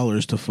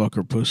 $100 to fuck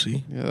her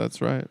pussy. Yeah, that's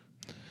right.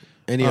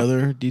 Any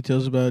other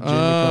details about Jamie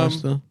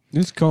Costa?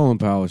 This Colin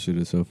Powell shit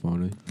is so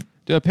funny.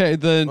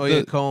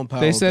 Colin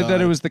Powell They said that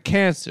died. it was the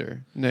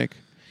cancer, Nick.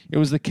 It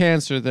was the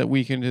cancer that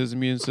weakened his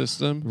immune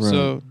system.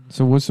 Right.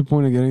 So what's the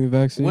point of getting the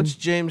vaccine? What's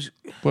James?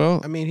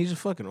 Well, I mean, he's a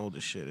fucking old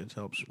as shit. It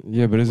helps.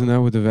 Yeah, but isn't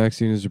that what the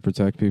vaccine is, to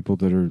protect people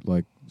that are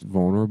like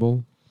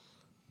vulnerable?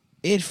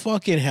 It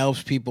fucking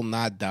helps people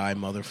not die,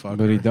 motherfucker.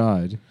 But he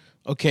died.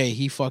 Okay,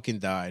 he fucking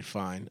died.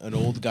 Fine. An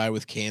old guy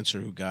with cancer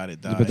who got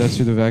it died. But that's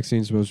who the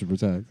vaccine's supposed to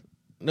protect.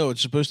 No,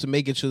 it's supposed to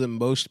make it so that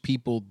most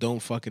people don't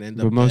fucking end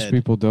up But most dead.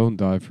 people don't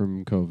die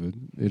from COVID.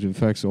 It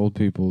affects old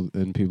people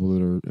and people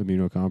that are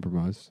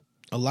immunocompromised.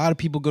 A lot of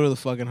people go to the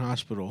fucking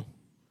hospital,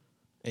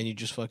 and you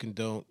just fucking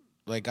don't.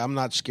 Like, I'm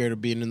not scared of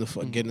being in the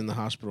getting in the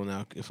hospital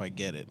now if I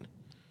get it.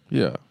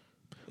 yeah.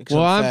 Because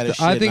Well, I'm fat as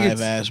shit I think and I have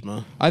it's-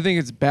 asthma. I think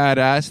it's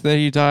badass that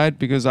he died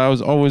because I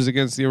was always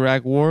against the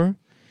Iraq War,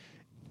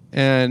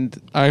 and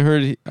I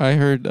heard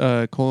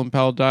Colin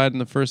Powell died,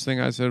 and the first thing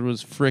I said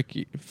was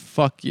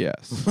fuck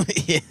yes,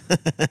 Yeah.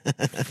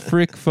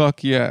 frick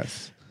fuck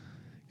yes,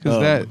 because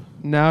Oh. that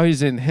now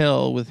he's in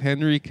hell with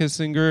Henry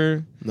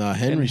Kissinger Nah, and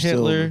Henry's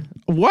Hitler.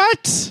 still.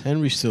 What?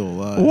 Henry's still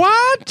alive.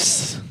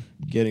 What?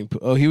 Getting.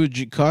 He was.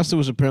 Costa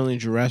was apparently in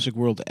Jurassic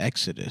World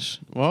Exodus.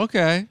 Well,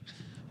 okay,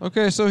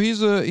 so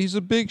he's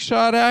a big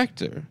shot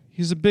actor.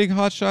 He's a big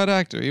hot shot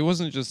actor. He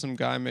wasn't just some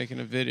guy making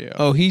a video.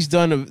 Oh, he's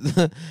done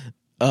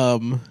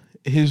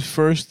his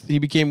first. He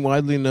became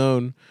widely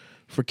known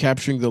for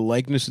capturing the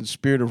likeness and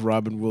spirit of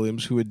Robin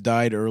Williams, who had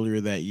died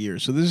earlier that year.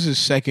 So this is his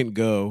second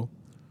go.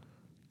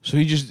 So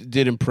he just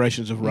did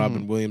impressions of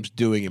Robin Williams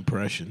doing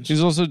impressions.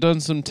 He's also done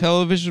some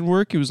television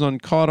work. He was on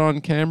Caught on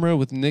Camera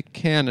with Nick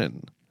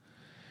Cannon.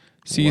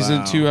 Season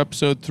Wow. 2,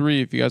 Episode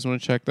 3, if you guys want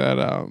to check that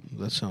out.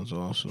 That sounds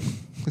awesome.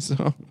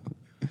 So,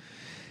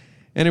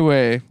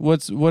 anyway,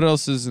 what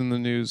else is in the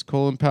news?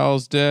 Colin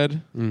Powell's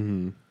dead.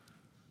 Mm-hmm.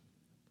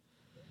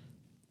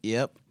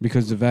 Yep.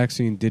 Because the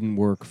vaccine didn't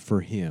work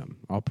for him.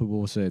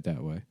 We'll say it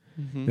that way.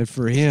 That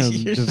for him,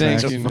 You're the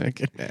such vaccine. a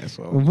fucking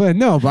asshole. But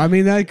no, but I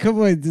mean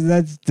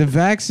that's the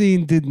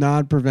vaccine did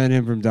not prevent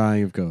him from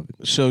dying of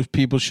COVID. So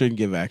people shouldn't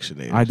get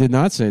vaccinated. I did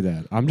not say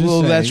that. I'm just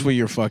saying, that's what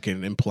you're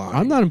fucking implying.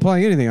 I'm not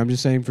implying anything. I'm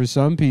just saying for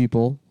some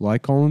people,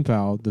 like Colin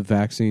Powell, the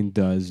vaccine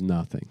does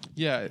nothing.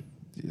 Yeah,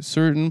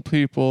 certain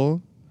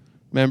people,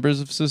 members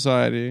of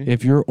society.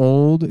 If you're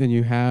old and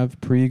you have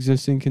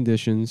pre-existing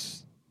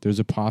conditions, there's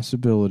a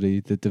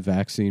possibility that the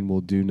vaccine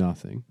will do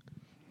nothing.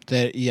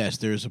 That yes,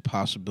 there is a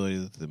possibility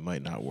that it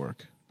might not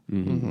work.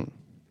 Mm-hmm.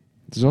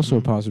 There's also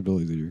a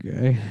possibility that you're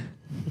gay.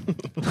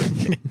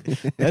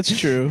 That's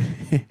true.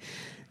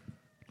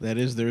 There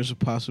is a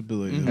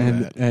possibility of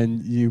And that.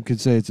 and you could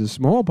say it's a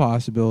small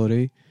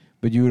possibility,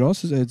 but you would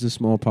also say it's a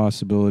small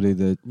possibility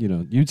that,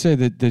 you'd say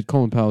that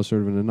Colin Powell is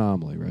sort of an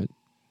anomaly, right?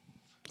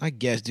 I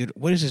guess, dude.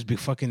 What is this big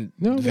fucking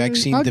No,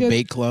 vaccine I'll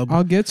debate club?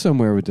 I'll get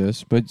somewhere with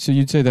this, but so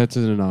you'd say that's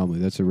an anomaly.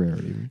 That's a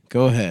rarity. Right?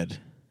 Go ahead.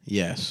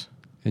 Yes.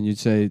 And you'd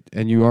say,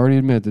 and you already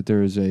admit that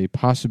there is a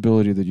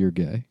possibility that you're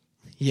gay.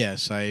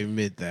 Yes, I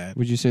admit that.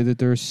 Would you say that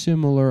there are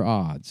similar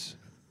odds?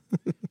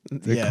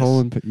 Yes.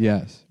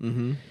 Yes.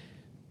 Mm-hmm.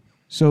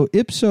 So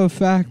ipso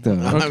facto,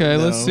 Okay,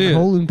 let's No. see it.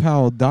 Colin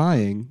Powell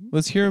dying,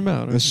 Let's hear him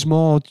out. a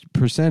small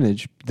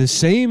percentage, the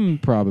same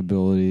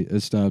probability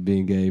as Stav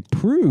being gay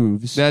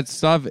proves That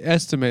Stav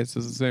estimates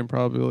is the same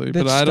probability,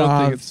 That but I don't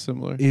Stav think it's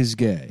similar. is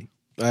gay.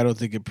 I don't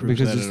think it proves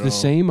Because that it's at the all.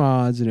 same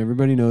odds and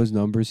everybody knows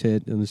numbers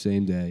hit on the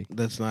same day.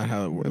 That's not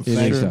how it works. It In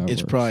is fact, how it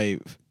it's works. probably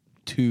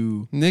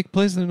two. Nick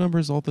plays the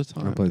numbers all the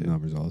time. I play the dude.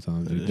 numbers all the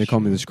time. That Dude. is They call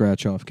me true. the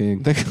scratch off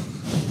king.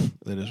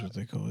 That is what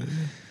they call it.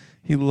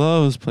 He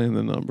loves playing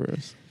the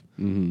numbers.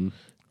 Mm-hmm.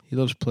 He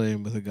loves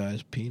playing with a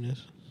guy's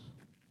penis.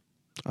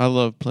 I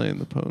love playing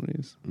the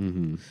ponies.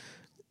 Mm-hmm.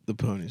 The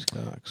pony's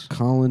cocks.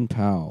 Colin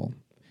Powell.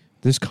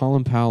 This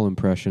Colin Powell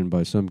impression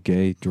by some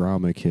gay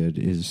drama kid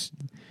is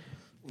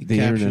the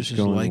Captures internet's his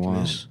going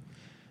likeness.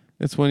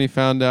 It's when he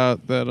found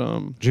out that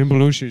Jim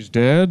Belushi's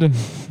dead,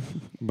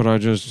 but I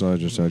just had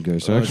gay I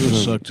sex with just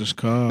him. sucked his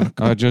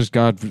cock. I just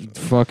got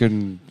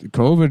fucking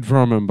COVID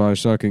from him by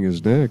sucking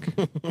his dick.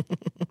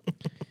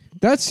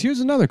 Here's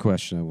another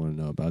question I want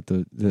to know about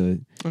the.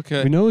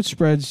 okay. We know it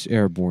spreads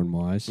airborne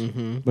wise,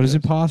 Mm-hmm. but is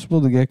it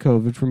possible to get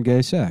COVID from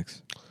gay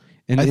sex?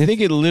 And I if- think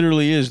it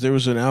literally is. There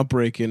was an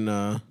outbreak in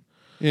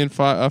In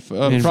Fire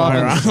Providence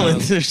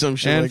Island or some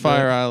shit and like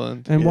Fire that.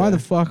 Island. And why Yeah. the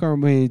fuck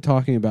aren't we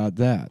talking about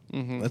that?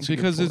 Mhm. That's a good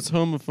because point. it's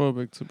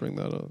homophobic to bring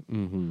that up.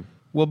 Mm-hmm.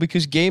 Well,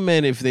 because gay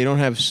men, if they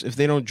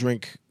don't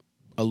drink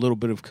a little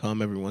bit of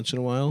cum every once in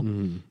a while,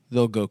 Mm-hmm.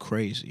 they'll go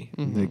crazy.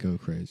 They go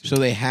crazy. So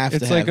they have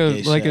It's to like have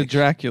a gay like a sex.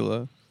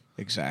 Dracula,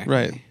 Exactly.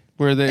 right?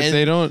 Where they And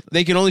they don't.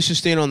 They can only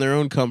sustain on their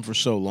own cum for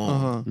so long.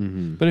 Uh-huh.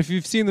 Mm-hmm. But if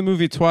you've seen the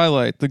movie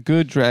Twilight, the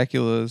good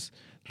Draculas,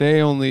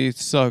 they only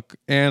suck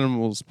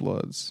animals'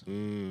 bloods.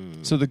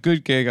 So the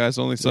good gay guys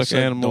only They suck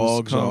animals'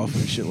 dogs cum. off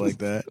and shit like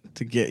that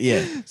to get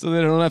So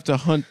they don't have to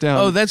hunt down.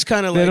 Oh, that's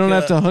kind of like they don't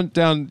have to hunt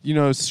down,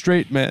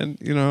 straight men.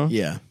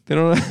 Yeah, They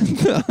don't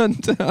have to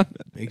hunt down.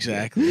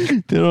 exactly.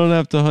 They don't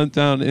have to hunt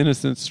down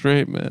innocent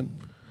straight men.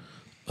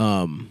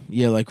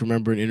 Yeah, like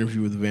remember an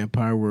interview with a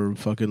vampire where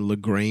fucking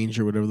Lagrange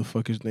or whatever the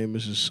fuck his name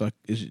is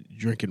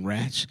drinking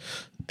rats,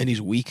 and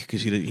he's weak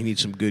because he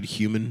needs some good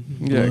human.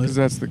 Yeah, blood. because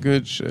that's the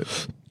good shit.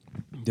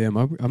 Damn,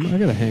 I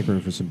got a hankering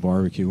for some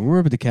barbecue. When we're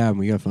up at the cabin,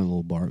 we got to find a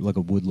little bar, like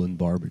a woodland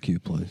barbecue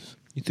place.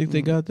 You think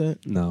they got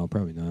that? No,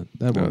 probably not.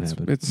 That No, won't it's, happen.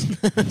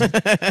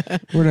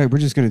 it's We're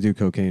just gonna do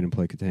cocaine and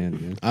play Catan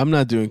again, I'm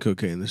not doing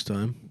cocaine this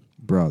time.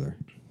 brother.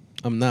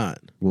 I'm not.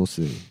 We'll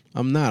see.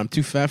 I'm not. I'm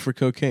too fat for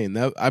cocaine.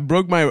 I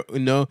broke my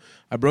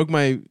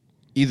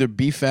either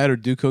be fat or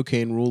do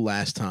cocaine rule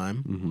last time.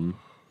 Mm-hmm.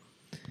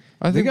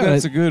 I think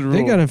that's a good rule.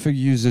 They got to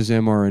use this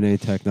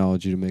mRNA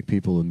technology to make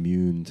people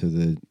immune to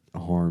the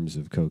harms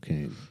of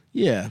cocaine.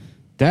 Yeah.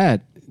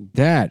 That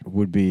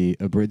would be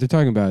they're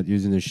talking about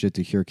using this shit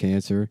to cure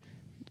cancer.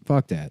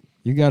 Fuck that.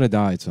 You got to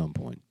die at some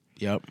point.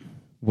 Yep.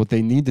 What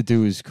they need to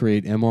do is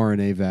create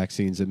mRNA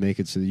vaccines that make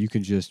it so that you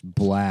can just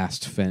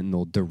blast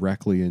fentanyl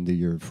directly into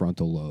your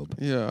frontal lobe.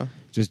 Yeah.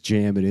 Just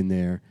jam it in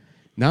there.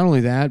 Not only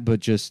that, but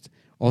just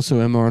also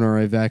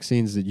mRNA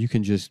vaccines that you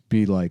can just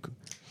be like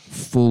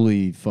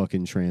fully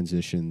fucking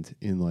transitioned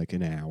in like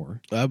an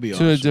hour. That'd be To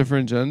awesome. a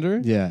different gender?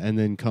 Yeah, and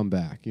then come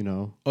back,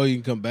 Oh, you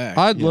can come back.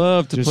 I'd Yeah.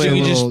 love to Just play a a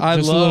you little, little. I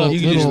just a love little, you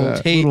can little,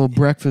 just take- little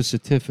breakfast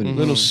at Tiffany's.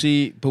 Little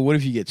C, but what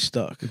if you get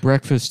stuck?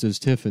 Breakfast is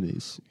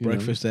Tiffany's. you know?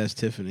 Breakfast as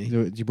Tiffany.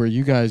 Where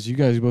you guys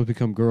both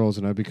become girls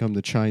and I become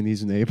the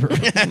Chinese neighbor.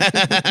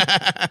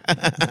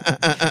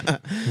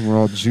 And we're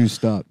all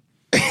juiced up.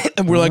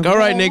 And we're like, all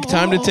right, Nick,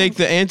 time to take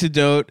the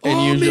antidote.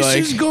 And you're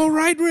like, Go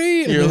right,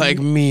 Ree. you're like,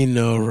 me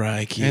no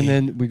Reiki. And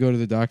then we go to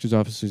the doctor's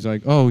office. He's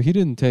like, "Oh, he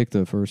didn't take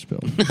the first pill.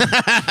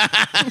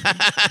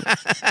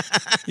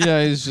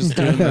 yeah, he's just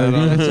doing that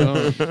on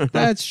his own.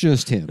 That's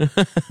just him."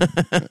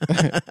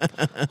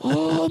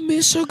 Oh,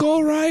 Mr.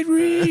 Go right,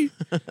 Ree.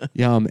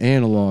 Yeah, I'm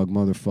analog,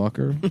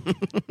 motherfucker.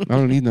 I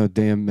don't need no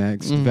damn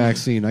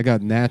vaccine. I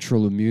got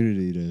natural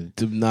immunity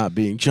to. not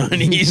being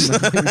Chinese.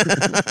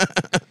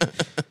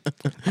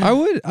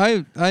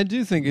 I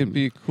do think it'd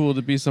be cool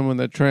to be someone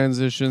that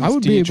transitions, I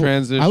would be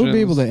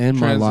able to end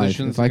my life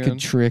transitions if I again. could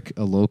trick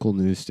a local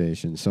news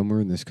station somewhere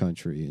in this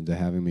country into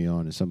having me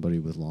on as somebody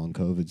with long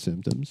COVID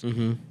symptoms,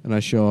 Mm-hmm. and I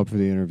show up for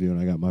the interview and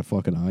I got my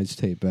fucking eyes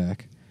taped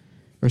back,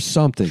 or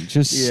something.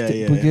 Just Yeah,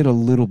 yeah, we yeah. get a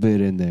little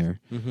bit in there,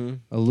 Mm-hmm.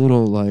 a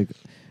little like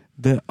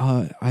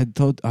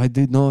I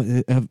did not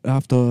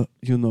after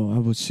I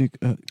was sick.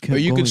 Or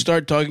you could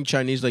start talking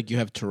Chinese like you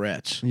have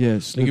Tourette's.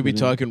 Yes, You could be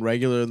talking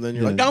regular, and then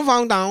you're like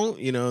down, down,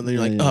 and then you're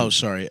like, oh,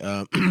 sorry,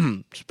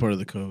 it's part of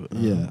the COVID.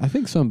 Yeah, I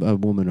think a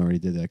woman already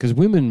did that because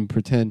women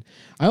pretend.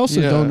 I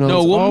also don't know. No,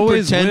 It's woman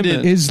always pretended.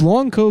 women. Is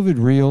long COVID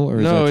real or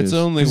is No, that it's just,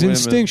 only 'cause women.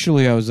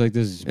 Instinctually, I was like,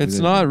 "This is." It's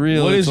not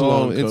real. What it's is all,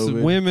 long it's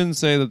COVID? women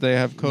say that they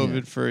have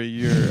COVID for a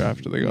year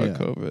after they got Yeah.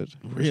 COVID.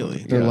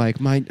 Really? They're Yeah.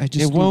 like, "I just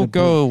It need won't a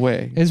go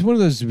away. It's one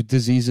of those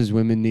diseases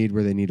women need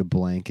where they need a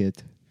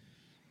blanket.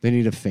 They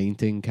need a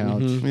fainting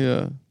couch. Mhm.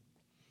 Yeah.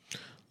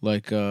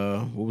 Like,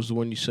 what was the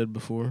one you said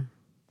before?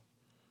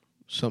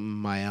 Something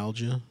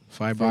myalgia?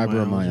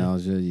 Fibromyalgia?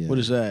 Fibromyalgia. Yeah. What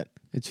is that?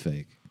 It's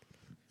fake.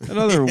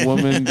 Another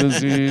woman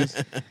disease.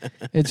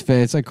 It's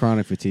fake. It's like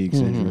chronic fatigue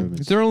syndrome.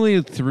 There are only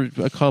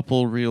a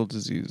couple real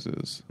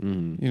diseases.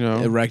 Mhm. You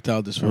know,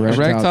 Erectile dysfunction.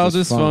 Erectile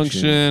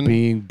dysfunction.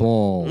 being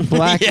bald,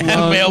 black Yeah,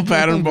 lung, male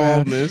pattern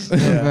baldness.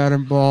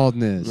 pattern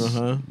baldness,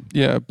 Uh-huh.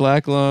 yeah,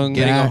 black lung,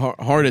 Getting a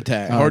Back- heart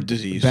attack, heart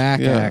disease.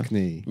 back Yeah.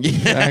 acne,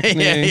 Yeah,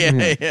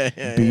 acne.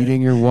 yeah.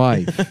 beating your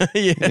wife,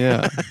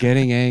 yeah,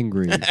 getting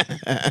angry,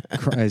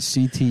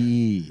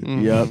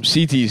 CTE. Yep.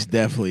 CT's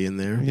definitely in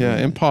there. yeah,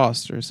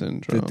 imposter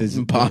syndrome.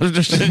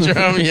 Imposter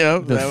syndrome.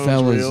 Yep. The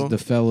that was real.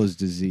 fellas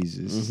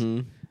diseases.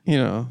 Mhm. You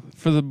know,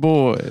 for the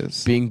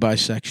boys. Being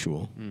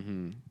bisexual.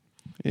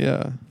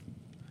 Yeah,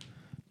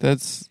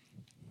 that's.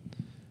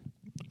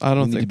 I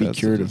don't We need think to be that's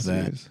cured a of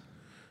that. disease.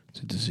 It's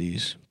a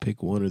disease.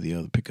 Pick one or the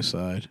other. Pick a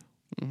side.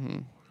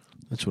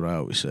 That's what I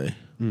always say.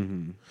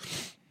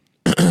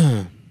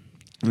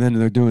 And then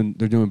they're doing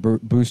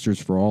boosters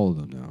for all of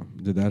them now.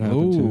 Did that happen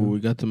Oh, too? we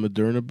got the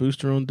Moderna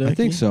booster on deck. I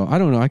think so. I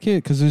don't know. I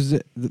can't because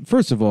there's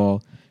first of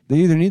all, they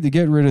either need to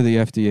get rid of the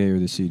FDA or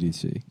the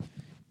CDC.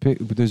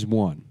 But there's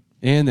one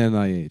and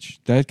NIH.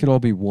 That could all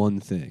be one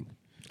thing.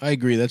 I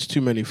agree. That's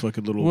too many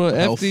fucking little. Well,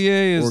 health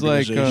FDA is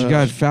like, organizations. You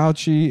got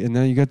Fauci, and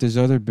then you got this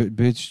other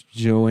bitch,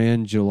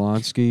 Joanne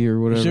Jelonsky or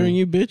whatever. Is there a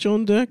new bitch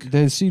on deck?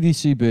 The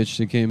CDC bitch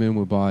that came in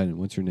with Biden.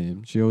 What's her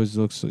name? She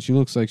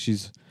looks like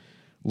she's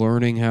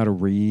learning how to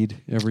read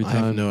every I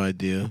time. have no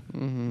idea,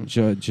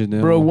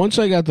 Janelle. bro. Once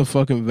I got the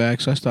fucking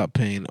vax, I stopped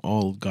paying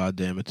all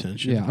goddamn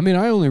attention. Yeah, I mean,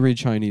 I only read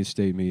Chinese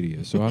state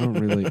media, so I don't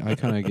really. I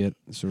kind of get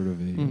sort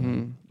of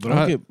a. but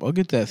I'll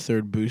get that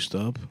third boost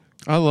up.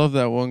 I love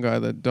that one guy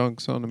that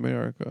dunks on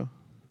America.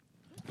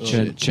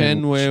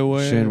 Chen Wei.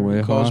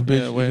 Calls bitch,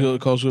 Yeah, wait. he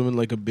calls women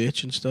like a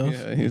bitch and stuff.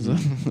 Yeah, he's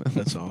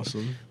That's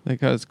awesome.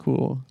 that guy's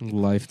cool.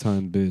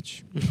 Lifetime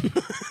bitch.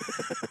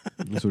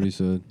 That's what he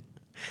said.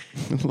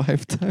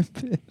 Lifetime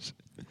bitch.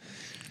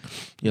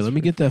 Yeah, let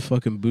me get that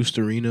fucking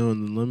boosterino,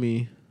 and then let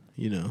me,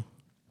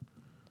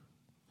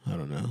 I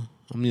don't know.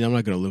 I mean, I'm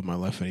not gonna live my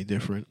life any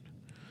different.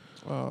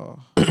 Oh,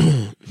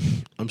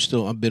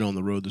 I've been on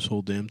the road this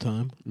whole damn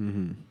time.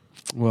 Mm-hmm.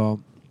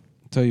 Well,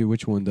 I'll tell you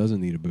which one doesn't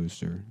need a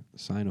booster.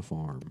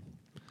 Sinopharm,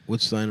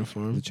 What's the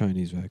Sinopharm?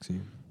 Chinese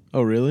vaccine.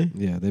 Oh, really?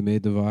 Yeah, they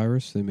made the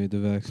virus. They made the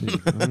vaccine.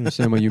 I don't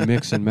understand why you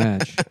mix and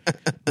match.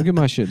 Look at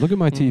my shit. Look at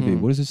my TV.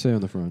 What does it say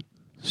on the front?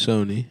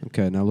 Sony.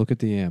 Okay, now look at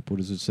the amp. What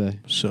does it say?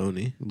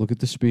 Sony. Look at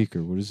the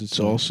speaker. What does it It's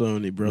say? all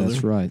Sony, brother.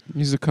 That's right.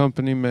 he's a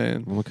company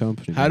man. I'm a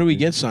company. How do we man.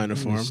 get You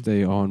Sinopharm?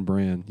 stay on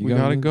brand. You We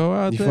gotta go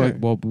out there.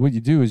 Well, what you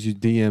do is you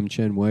DM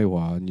Chen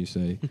Weihua and you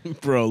say,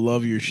 Bro,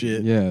 love your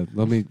shit. "Yeah,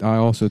 I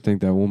also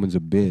think that woman's a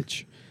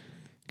bitch.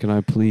 Can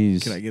I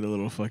please? Can I get a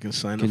little fucking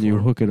Sinopharm? Can you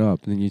hook it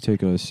up?" And then you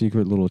take a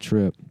secret little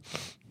trip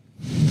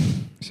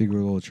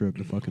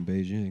to fucking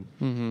Beijing.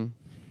 Mm-hmm.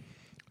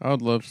 I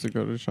would love to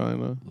go to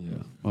China.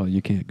 Yeah. Oh,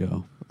 you can't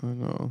go. I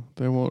know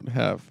they won't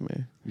have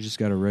me. You just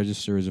got to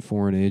register as a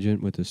foreign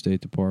agent with the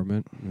State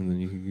Department, and then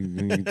you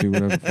can do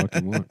whatever the fuck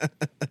you want.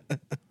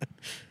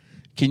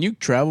 Can you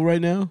travel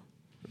right now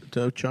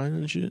to China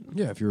and shit?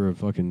 Yeah, if you're a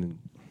fucking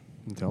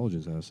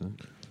intelligence asset.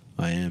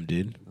 I am,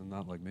 dude.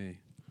 Not like me.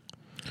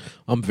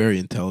 I'm very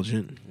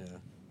intelligent. Yeah.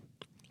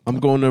 I'm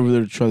going over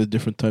there to try the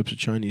different types of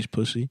Chinese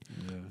pussy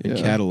and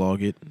Yeah.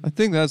 catalog it. I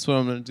think that's what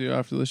I'm gonna do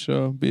after the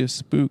show. Be a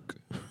spook.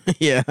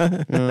 Yeah.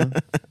 Yeah.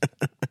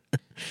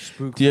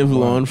 Do you have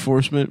law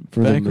enforcement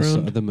for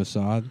background? the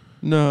Mossad?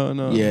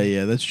 No.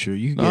 Yeah, that's true.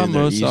 You can Nah, get in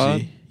there Mossad.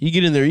 easy. You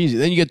get in there easy.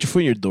 Then you get your foot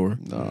in your door.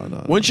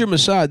 No. Once you're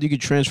Mossad, you can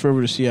transfer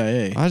over to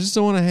CIA. I just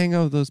don't want to hang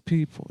out with those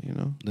people. You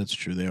know, That's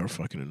true. They are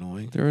fucking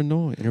annoying. they're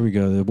annoying. Here we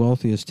go. The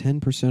wealthiest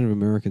 10% of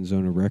Americans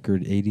own a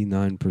record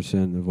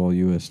 89% of all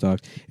U.S.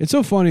 stocks. It's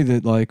so funny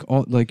that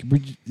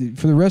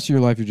for the rest of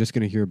your life, you're just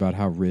going to hear about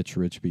how rich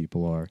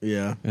people are,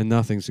 Yeah. and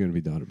nothing's going to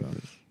be done about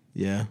it.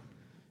 Yeah.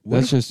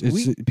 That's just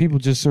people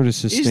just sort of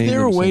sustain. Is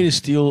there a way to themselves.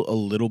 steal a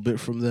little bit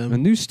from them? A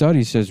new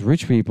study says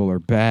rich people are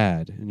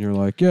bad, and you're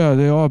like, yeah,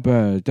 they are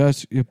bad.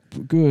 That's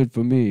good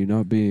for me,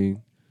 not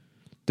being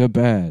the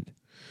bad.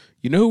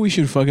 You know who we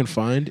should fucking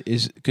find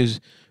is because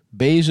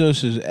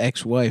Bezos'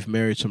 ex-wife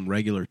married some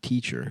regular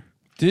teacher.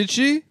 Did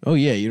she? Oh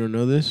yeah, you don't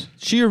know this?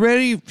 She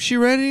ready?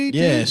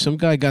 Yeah, some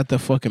guy got the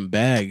fucking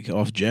bag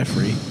off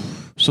Jeffrey.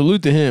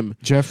 Salute to him.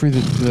 Jeffrey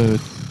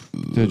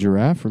the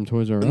giraffe from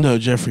Toys R Us. No,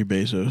 Jeffrey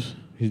Bezos.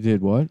 He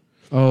did what?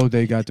 Oh,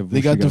 they got divorced.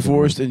 They got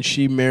divorced, and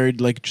she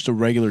married like just a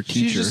regular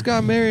teacher. She just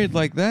got married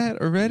like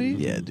that already?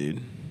 Yeah,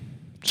 dude.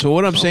 So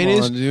what I'm saying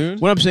is,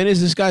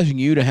 this guy's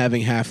new to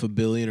having $500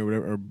 million or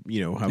whatever.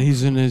 Or,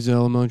 He's in his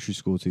elementary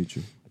school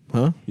teacher.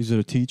 Huh? He's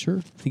a teacher.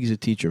 I think he's a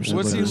teacher of some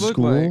What's he kind. look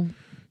School? like?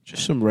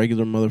 Just some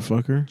regular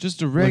motherfucker.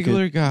 Just a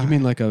regular guy. You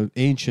mean like a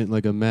ancient,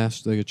 like a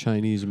master, like a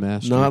Chinese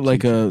master? Not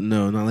like teacher?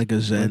 not like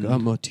a Zen. Like,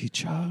 I'm a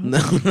teacher.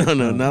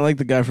 No, not like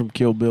the guy from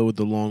Kill Bill with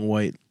the long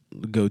white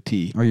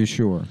goatee. Are you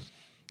sure?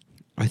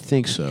 I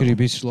think so. Could he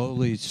be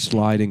slowly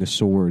sliding a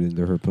sword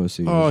into her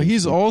pussy? Oh,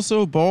 he's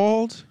also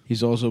bald?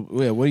 He's also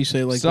what do you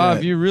say like Stop,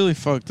 that? you really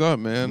fucked up,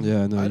 man.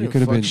 Yeah, no, I you didn't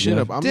could have fuck been shit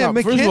Jeff. up. I'm Damn,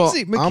 not, first of all,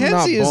 Mackenzie I'm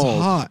not is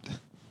bald. hot.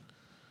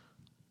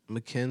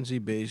 Mackenzie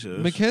Bezos.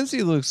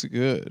 Mackenzie looks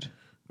good.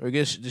 Or I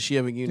guess does she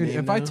have a new Dude, name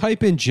if now? I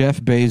type in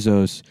Jeff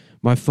Bezos,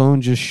 my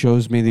phone just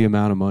shows me the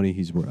amount of money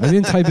he's worth. I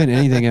didn't type in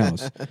anything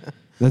else.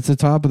 That's the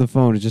top of the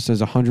phone. It just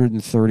says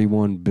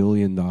 $131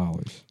 billion.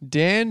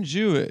 Dan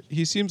Jewett.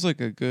 He seems like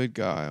a good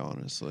guy,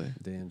 honestly.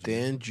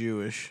 Dan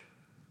Jewish.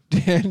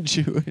 Dan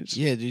Jewish.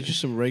 Yeah, dude, just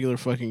some regular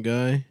fucking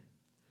guy.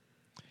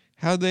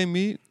 How'd they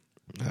meet?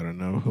 I don't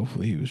know.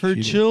 Hopefully he was. Her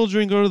cheating.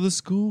 children go to the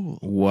school.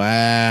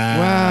 Wow.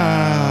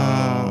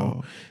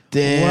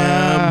 Damn.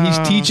 Wow. He's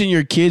teaching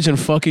your kids and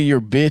fucking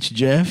your bitch,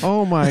 Jeff.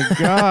 Oh my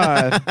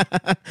God.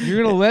 You're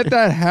going to let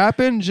that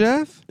happen,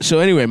 Jeff? So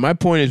anyway, my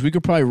point is we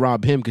could probably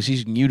rob him because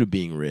he's new to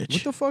being What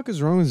rich. the fuck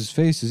is wrong with his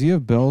face? Does he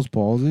have Bell's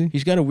palsy?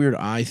 He's got a weird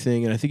eye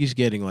thing, and I think he's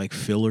getting like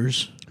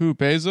fillers. Who,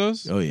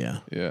 Bezos? Oh yeah.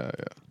 Yeah.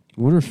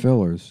 What are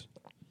fillers?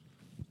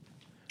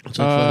 It's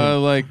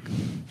like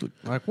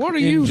Like, What are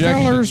you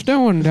fellers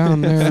doing down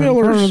there in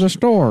front of the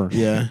store?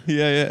 yeah.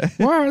 yeah.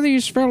 Why are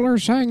these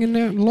fellers hanging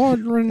out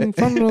loitering in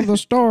front of the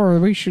store?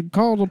 We should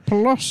call the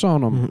police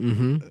on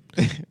them.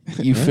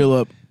 Mm-hmm.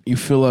 You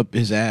fill up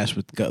his ass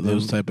with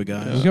those type of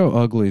guys. Look how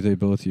ugly they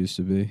both used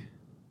to be.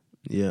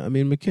 Yeah, I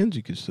mean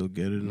Mackenzie could still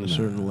get it in a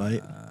certain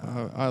light.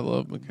 I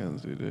love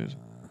Mackenzie, dude.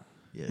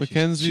 Yeah,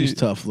 Mackenzie- she's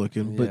tough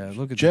looking, but Yeah,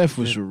 look at Jeff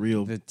the- was a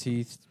real. The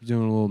teeth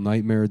doing a little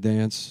nightmare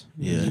dance.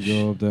 Yeah, As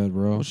you go up that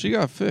row. Well, she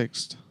got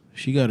fixed.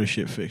 She got her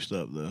shit fixed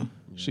up though.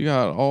 She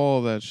got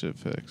all that shit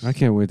fixed. I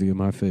can't wait to get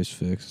my face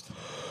fixed.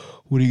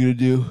 What are you gonna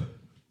do?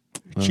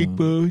 Uh,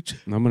 Cheekbones.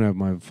 I'm gonna have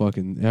my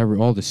fucking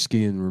all the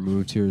skin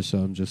removed here, so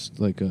I'm just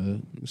like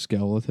a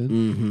skeleton.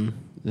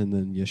 Mm-hmm. And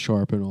then you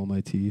sharpen all my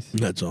teeth,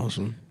 That's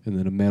awesome. and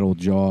then a metal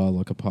jaw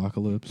like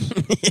Apocalypse.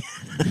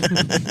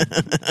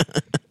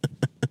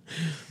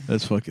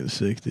 That's fucking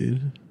sick,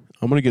 dude.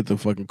 I'm gonna get the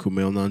fucking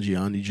Kumail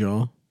Nanjiani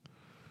jaw.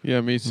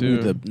 Yeah, me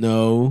too.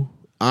 No,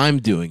 I'm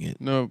doing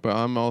it. No, but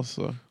I'm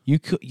also. You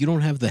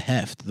don't have the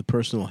heft, the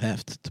personal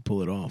heft to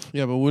pull it off.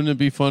 Yeah, but wouldn't it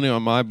be funny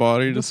on my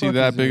body What to the see fuck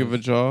that is big it? of a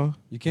jaw?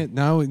 You can't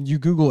now. You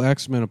Google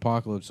X-Men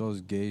Apocalypse, all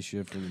this gay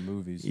shit from the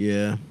movies.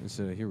 Yeah,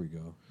 Instead of here we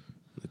go,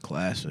 the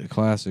classic.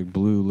 classic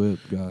blue lip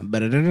guy.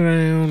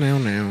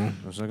 Now.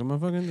 I was like, I'm a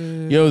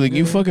fucking Yo, the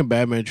new fucking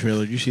Batman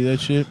trailer. Did you see that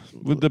shit?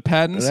 With the It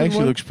Pattinson actually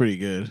one? looks pretty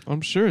good.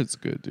 I'm sure it's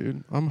good,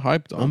 dude. I'm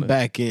hyped on I'm it.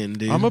 back in,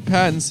 dude. I'm a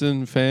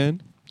Pattinson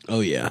fan. Oh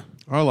yeah,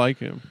 I like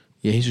him.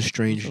 yeah. He's a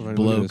strange All right,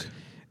 look at bloke. this.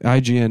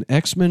 IGN,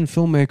 X-Men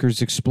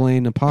filmmakers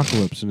explain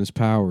Apocalypse and his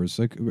powers.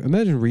 Like,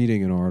 imagine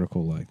reading an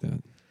article like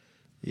that.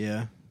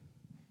 Yeah,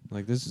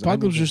 Like this is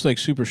Apocalypse is just like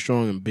super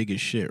strong and big as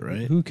shit,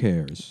 right? Who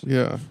cares?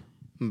 Yeah.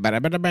 He's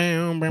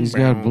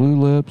got blue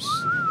lips.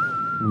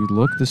 We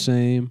look the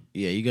same.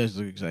 Yeah, you guys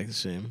look exactly the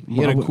same. I'm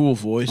You got a gonna- cool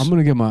voice. I'm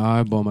gonna get my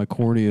eyeball, my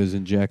corneas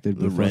injected.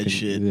 The with red fucking-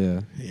 shit.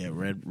 Yeah, Yeah,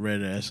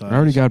 red ass eyes. I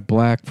already got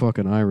black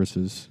fucking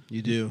irises,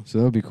 You do. so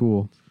that would be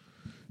cool.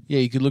 Yeah,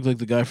 you could look like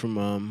the guy from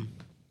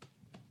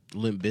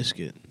Limp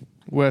Bizkit,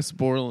 West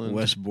Borland.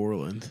 West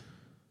Borland.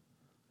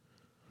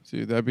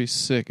 Dude, that'd be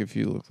sick if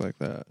you looked like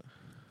that.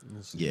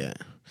 Yeah,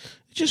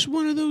 just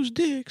one of those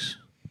dicks.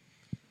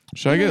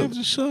 Should I Have get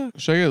to suck.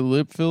 should I get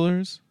lip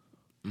fillers?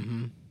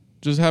 Mm-hmm.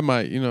 Just have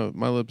my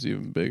my lips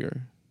even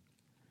bigger.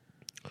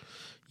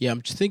 Yeah,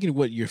 I'm just thinking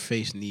what your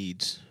face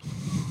needs.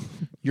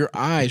 Your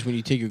eyes, when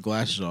you take your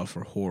glasses off,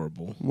 are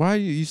horrible. Why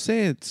you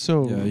say it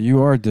so? Yeah,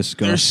 you are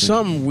disgusting. There's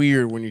something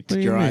weird when What do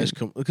your you eyes mean?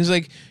 come, because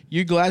like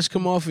your glasses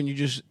come off and you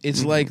just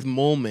it's like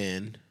Mole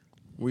Man,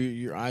 where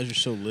your eyes are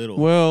so little.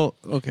 Well,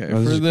 okay. Oh,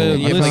 this For is the, cool.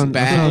 You have, listen- like, for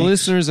bags. the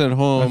listeners at I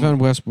home, found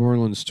West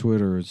Borland's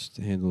Twitter. Its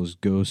handle is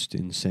Ghost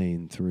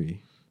Insane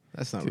 3,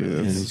 That's not Dude, really.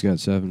 and he's got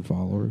 7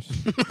 followers.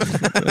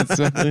 that's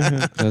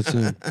definitely That's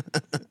it.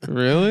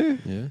 really.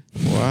 Yeah.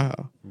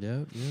 Wow.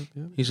 Yep.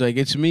 He's like,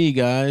 it's me,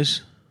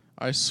 guys.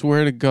 I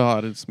swear to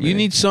God, it's me. You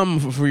need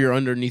something for your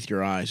underneath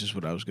your eyes, is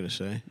what I was gonna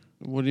say.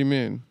 What do you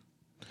mean?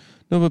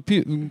 No, but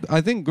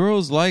I think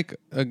girls like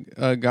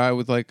a guy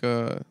with like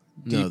No,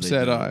 deep they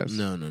set don't. eyes.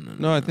 No.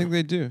 No, I think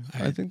they do.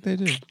 I think they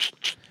do.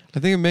 I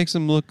think it makes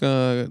them look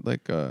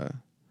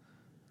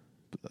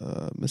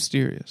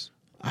mysterious.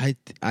 I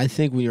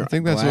think when your I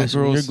think that's what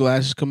when your girls-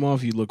 glasses come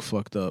off, you look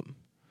fucked up.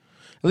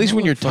 At least I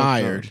when you're look fucked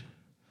up. tired,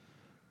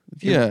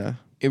 Yeah.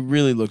 it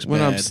really looks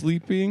When bad. I'm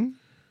sleeping,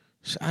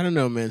 I don't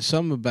know, man.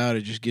 Something about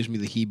it just gives me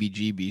the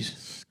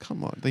heebie-jeebies.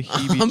 Come on, the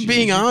I'm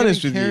being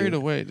honest with you. Carried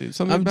away, dude.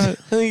 Something I'm about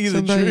telling you the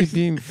something about you truth.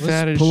 being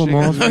fat as pull 'em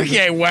shit. off.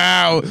 Okay,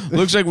 wow.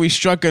 Looks like we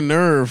struck a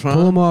nerve, huh?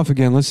 Pull them off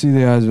again. Let's see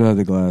the eyes without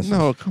the glasses.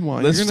 No, come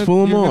on. Let's you're gonna,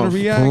 pull 'em you're gonna off.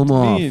 React Pull them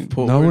off. mean.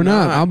 No, we're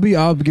not. not.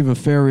 I'll give a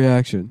fair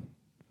reaction.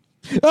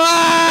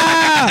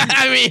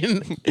 I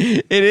mean,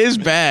 it is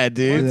bad,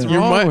 dude. What's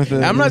wrong with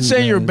it? I'm not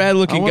saying you're a I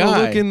bad-looking want to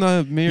guy. look in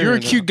the mirror. You're a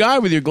now. cute guy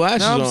with your glasses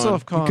Now I'm on.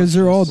 self-conscious. Because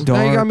they're all Now you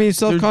got dark. me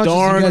self-conscious.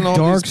 dark. again, You all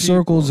got dark these people.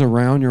 circles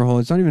around your whole.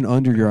 It's not even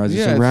under your eyes.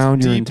 Yeah, It's it's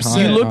around your deep entire.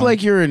 set. You look eye.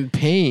 like you're in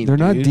pain. They're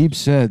not dude. deep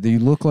set. You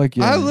look like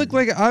I look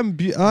like I'm.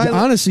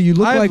 honestly, you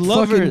look I have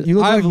like fucking. You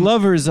look I like have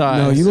lover's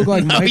eyes. No, you look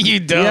like No, Mike- you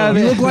don't. Yeah,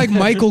 You look like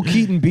Michael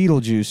Keaton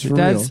Beetlejuice for real.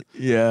 That's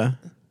Yeah.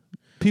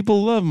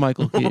 people love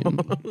Michael Keaton.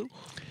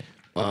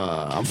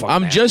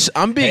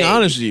 I'm being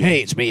honest with you.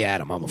 Hey, it's me,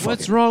 Adam. I'm a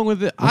What's wrong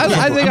with it? I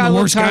think I I'm the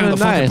look worst guy kind on of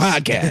the fucking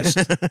nice.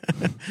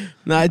 podcast.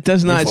 No, it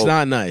does not. It's folks-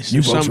 not nice.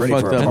 you There's folks something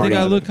ready for fucked a up. I think party?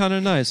 I look kind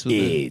of nice with it.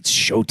 It's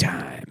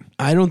showtime.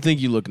 I don't think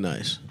you look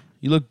nice.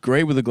 You look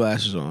great with the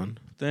glasses on.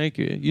 Thank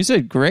you. You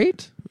said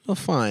great. Well,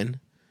 fine.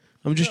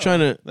 I'm just trying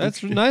to.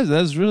 That's nice.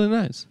 That's really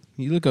nice.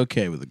 You look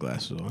okay with the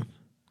glasses on.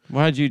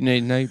 Why'd you now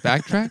you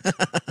backtrack?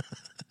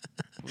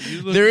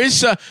 There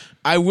is.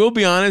 I will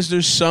be honest.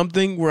 There's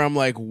something where I'm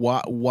like,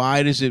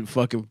 why does it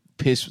fucking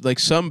piss? Like,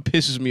 something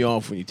pisses me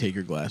off when you take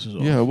your glasses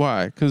off. Yeah,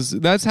 why? Because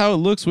that's how it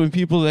looks when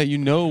people that you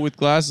know with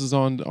glasses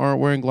on aren't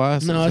wearing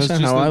glasses. No, that's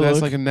not just how I that's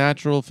look. like a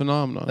natural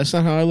phenomenon. That's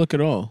not how I look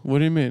at all. What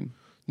do you mean?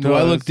 Do I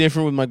look that's-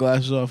 different with my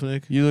glasses off,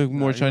 Nick? You look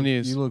more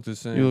Chinese. You look the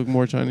same. You look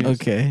more Chinese.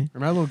 Okay. I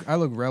mean, I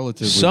look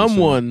relatively. the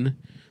same.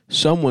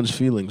 Someone's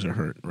feelings are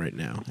hurt right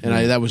now, and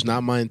that was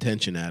not my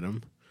intention,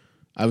 Adam.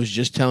 I was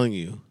just telling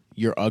you,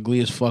 you're ugly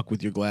as fuck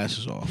with your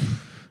glasses off,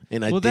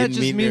 and I Well, that didn't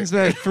just mean means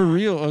that for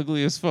real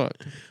ugly as fuck.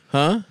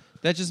 huh?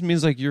 That just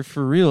means like you're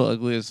for real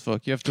ugly as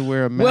fuck. You have to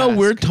wear a mask. Well,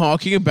 we're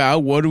talking about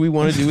what do we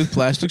want to do with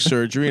plastic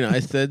surgery, and I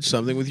said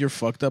something with your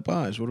fucked up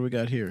eyes. What do we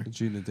got here?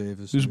 Gina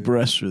Davis. Whose dude.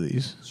 breasts are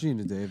these?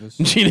 Gina Davis.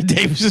 Gina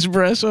Davis's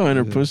breasts. Oh, and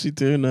her Yeah. pussy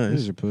too. Nice.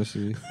 Here's your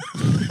pussy.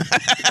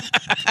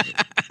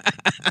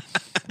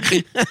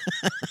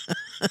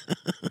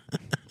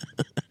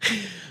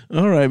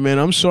 All right, man.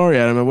 I'm sorry,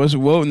 Adam. I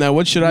wasn't. Whoa. Now,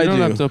 what should you I don't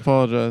do? have to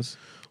apologize.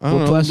 I don't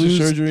What, know, plastic lose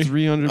surgery?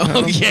 300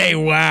 pounds. Okay,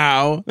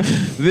 wow.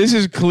 This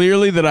is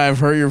clearly that I've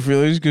hurt your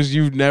feelings because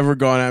you've never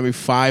gone at me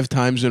 5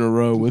 times in a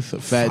row with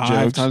fat Five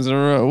jokes. times in a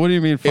row. What do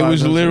you mean? It Five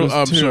was times? literally. It I'm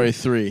was two. sorry,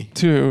 3.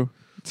 Two.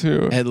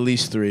 At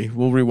least 3.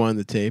 We'll rewind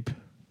the tape.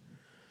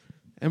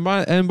 And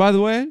by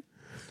the way,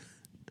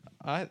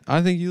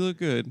 I think you look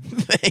good.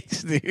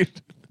 Thanks, dude.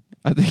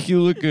 I think you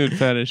look good,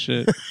 fat as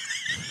shit.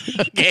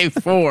 Okay,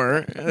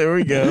 4. There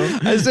we go.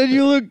 I said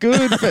you look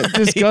good,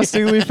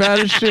 disgustingly fat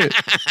as shit,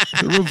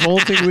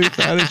 revoltingly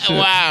fat as shit.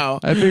 Wow.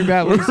 I think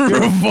that looks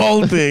good.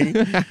 Revolting.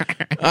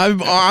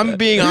 I'm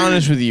being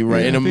honest with you,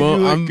 right? Yeah, I In a think you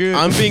look I'm good.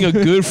 I'm being a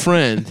good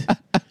friend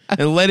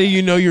and letting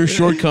you know your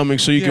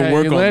shortcomings so you can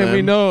work on let them.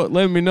 me know.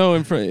 Let me know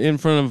in front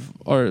of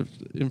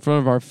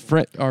our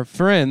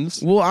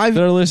friends Well, that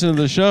are listening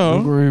to the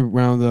show. We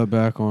round that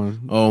back on.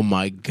 Oh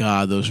my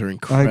God, those are I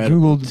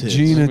incredible. googled tits.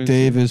 Gina Let me see.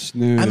 Davis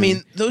nude. I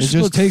mean, those it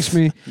just look takes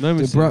me. Let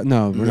me to see.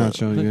 no, we're not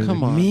showing you.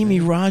 Come anything. on. Mimi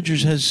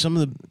Rogers has some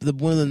of the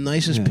one of the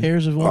nicest Yeah.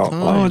 pairs of all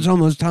time. Oh, it's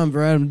almost time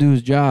for Adam to do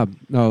his job.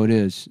 No, it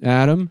is.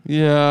 Adam,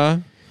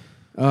 Yeah.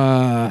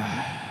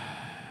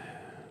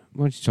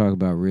 why don't you talk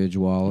about Ridge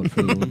Wallet for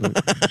a little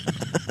bit?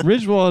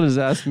 Ridge Wallet has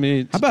asked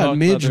me. How about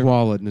Midge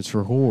Wallet and it's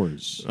for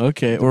whores?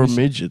 Okay, or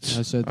midgets.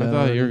 I said that. I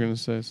thought you were already. going to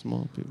say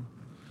small people.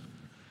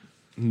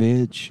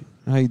 Midge.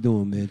 How you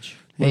doing, Midge?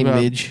 Hey, What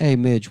about- Midge. Hey,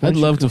 Midge. I'd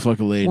love to fuck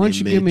a lady. Why don't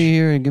you named give me Midge.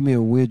 here and give me a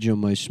widge on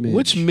my smidge?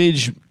 What's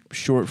Midge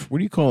short for? What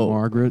do you call it?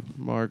 Margaret?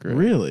 Margaret.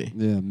 Really?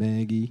 Yeah,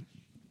 Maggie.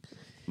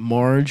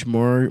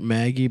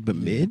 Maggie, but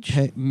Midge?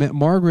 Hey,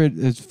 Margaret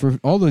is for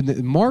all the.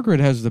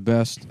 Margaret has the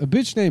best. A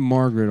bitch named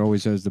Margaret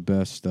always has the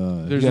best.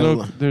 There's Yeah,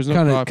 no. There's no.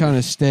 copy. kind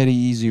of steady,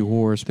 easy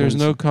horse. There's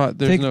no.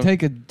 There's no.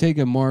 Take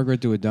a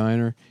Margaret to a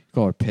diner. You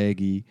call her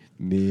Peggy,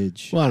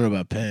 Midge, Well, I don't know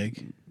about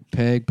Peg.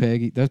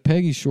 Peggy. That's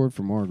Peggy's short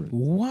for Margaret.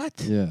 What?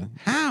 Yeah,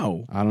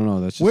 How? I don't know.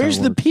 That's just Where's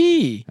how it the works.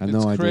 P? I have no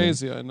It's idea.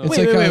 crazy. I know. It's Wait,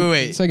 like wait, how, wait,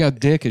 wait. It's like how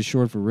Dick is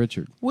short for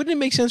Richard. Wouldn't it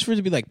make sense for it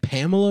to be like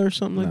Pamela or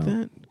something like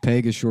No. that?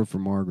 Peg is short for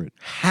Margaret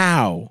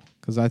How?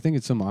 because I think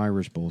it's some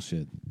Irish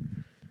bullshit.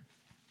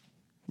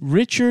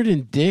 Richard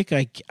and Dick,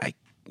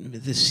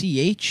 the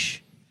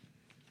CH?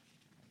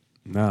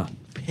 Nah,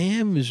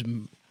 Pam is.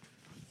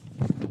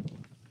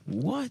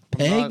 What?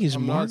 Peg is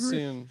I'm not Margaret?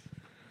 seeing.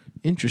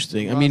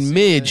 Interesting. I I'm not mean, seeing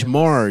Midge, names.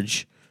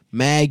 Marge,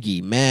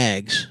 Maggie,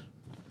 Mags.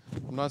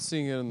 I'm not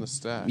seeing it in the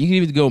stat. You can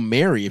even go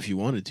Mary if you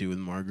wanted to with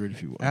Margaret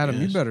if you want. Adam,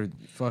 you yes. better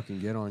fucking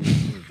get on your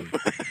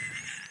shit.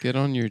 Get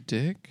on your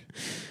dick.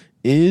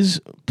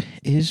 Is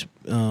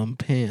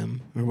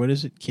Pam or what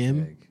is it?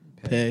 Kim?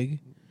 Peg.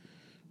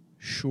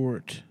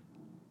 Short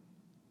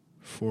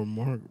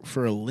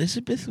For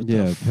Elizabeth? What the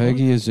Yeah, fuck?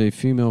 Peggy is a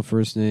female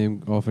first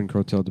name, often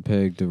curtailed to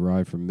Peg,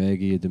 derived from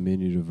Maggie, a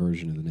diminutive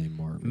version of the name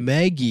Margaret.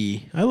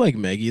 Maggie. I like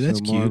Maggie. That's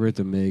so cute. Margaret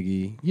to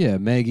Maggie. Yeah,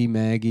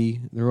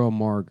 Maggie. They're all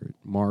Margaret.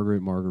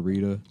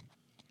 Margarita.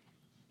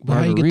 But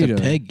how you get to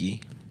Margarita.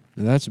 Peggy?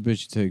 And that's a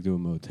bitch you take to a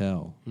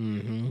motel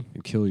Mm-hmm.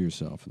 and kill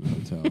yourself in the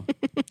hotel.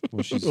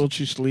 While she's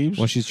She sleeps?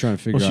 while she's trying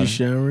to figure While out she's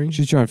showering?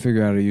 she's trying to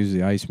figure out how to use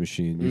the ice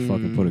machine. You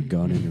fucking put a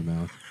gun in your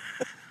mouth.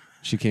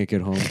 She can't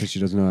get home because she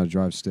doesn't know how to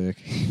drive stick.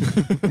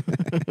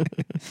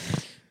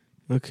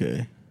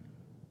 Okay.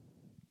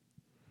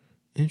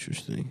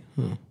 Interesting.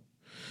 Huh.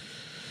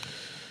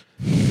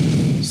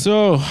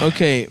 So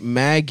Okay,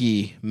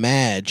 Maggie,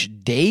 Madge,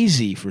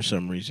 Daisy for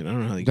some reason. I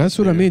don't know how they That's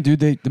get what I there. mean,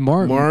 dude.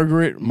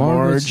 Margaret, Margaret's-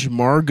 Marge,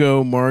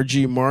 Margot,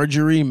 Margie,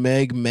 Marjorie,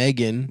 Meg,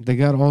 Megan. They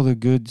got all the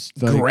good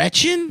stuff.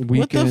 Gretchen?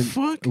 What the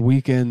fuck?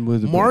 Weekend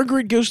with a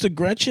Margaret goes to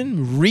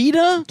Gretchen?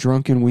 Rita?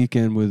 drunken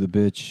weekend with a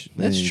bitch.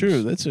 That's names.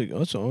 true.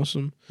 That's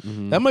awesome.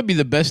 Mhm. That might be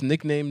the best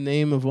nickname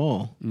name of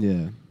all.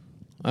 Yeah.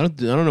 I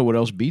don't know what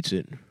else beats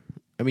it.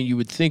 I mean, you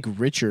would think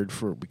Richard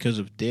because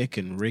of Dick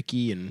and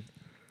Ricky and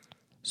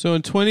So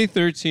in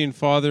 2013,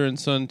 father and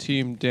son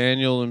team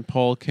Daniel and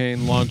Paul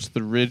Kane launched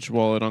the Ridge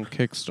Wallet on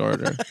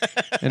Kickstarter.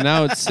 And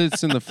now it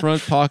sits in the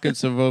front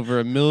pockets of over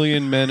 1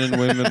 million men and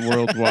women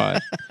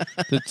worldwide.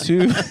 The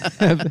two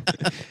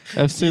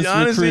have since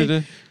honestly,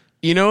 recruited...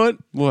 you know what?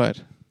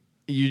 What?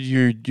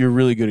 You're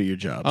really good at your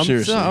job.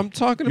 Seriously, I'm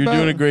talking You're about...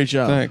 doing a great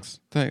job.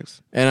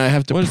 Thanks. And I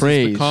have to What is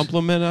praise. this, the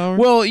compliment hour?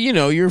 Well,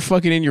 you're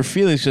fucking in your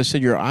feelings. I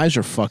said your eyes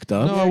are fucked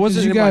up. No, I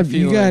wasn't you in my got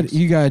feelings.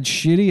 you got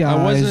shitty I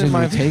wasn't eyes in and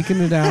my you're taking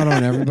it out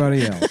on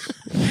everybody else.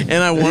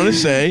 And I want to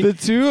say, The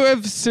two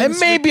have since... and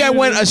maybe I recruited-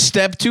 went a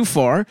step too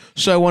far,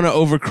 so I want to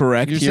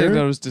overcorrect You're here. saying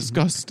that was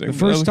disgusting. The That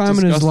first was time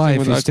in his disgusting life,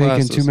 without he's taken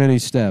glasses. too many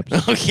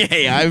steps.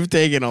 Okay, I've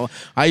taken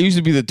I used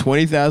to be the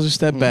 20,000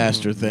 step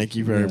bastard. Thank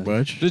you very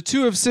much. The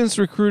two have since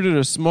recruited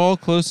a small,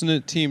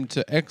 close-knit team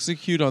to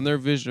execute on their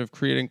vision of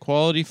creating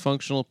quality,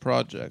 functional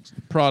products.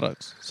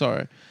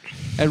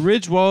 At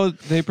Ridge Wallet,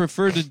 they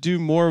prefer to do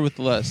more with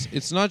less.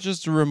 It's not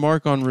just a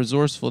remark on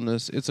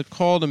resourcefulness. It's a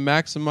call to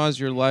maximize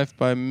your life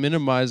by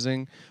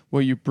minimizing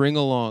what you bring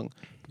along,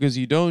 because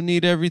you don't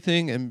need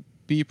everything and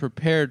be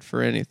prepared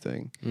for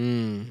anything.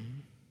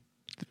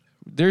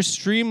 They're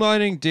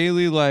streamlining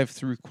daily life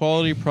through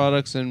quality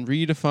products and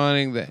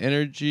redefining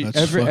the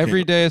That's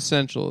everyday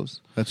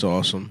essentials. That's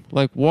awesome.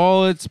 Like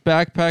wallets,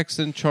 backpacks,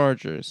 and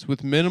chargers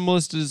with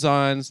minimalist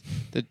designs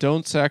that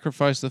don't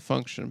sacrifice the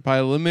function. By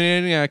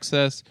eliminating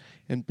excess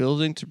and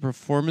building to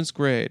performance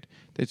grade,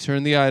 they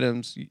turn the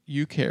items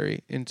you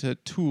carry into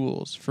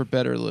tools for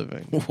better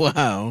living.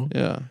 Wow,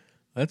 Yeah.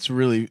 that's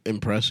really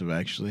impressive,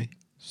 actually.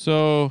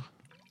 So,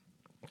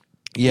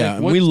 Yeah, Like,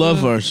 and we what's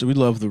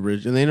love the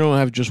Ridge, and they don't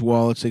have just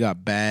wallets; they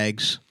got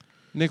bags.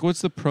 Nick, what's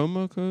the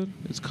promo code?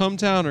 It's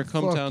Cumtown or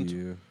Cumtown. Fuck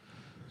you.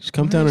 It's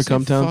Cumtown or say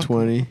Cumtown fuck?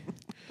 20.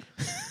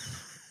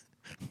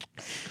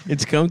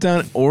 It's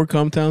Cumtown or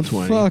Cumtown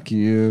 20. Fuck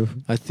you.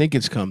 I think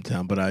it's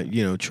Cumtown, but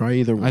try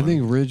either one. I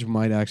think Ridge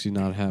might actually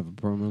not have a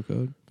promo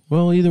code.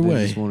 well, either They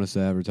way, just want us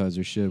to advertise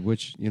their shit,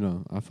 which,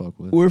 I fuck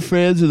with. we're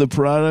fans of the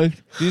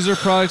product. These are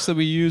products that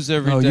we use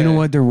every day. Oh, you know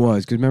what? There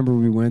was. Because remember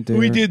we went there?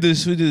 We did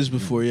this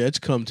before. Yeah, it's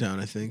Cumtown,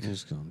 I think,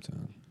 It's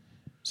Comptown.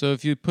 So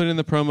if you put in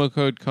the promo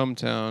code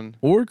Cumtown,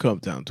 or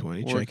Cumtown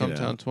 20. Or Check it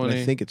Cumtown out.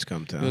 20. I think it's you'll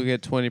Cumtown.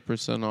 get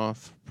 20%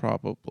 off,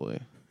 probably,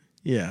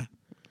 Yeah,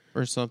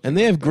 or something. and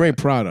they have like great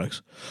that.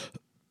 products.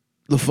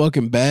 The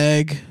fucking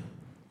bag.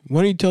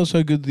 Why don't you tell us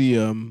how good the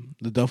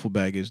duffel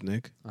bag is,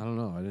 Nick? I don't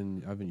know.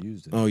 I haven't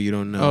used it. Oh, you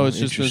don't know? Oh, it's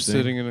just been Interesting.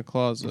 sitting in a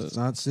closet. It's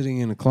not sitting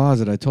in a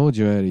closet. I told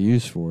you I had a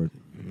use for it.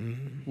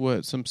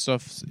 What? Some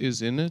stuff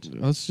is in it?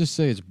 Let's just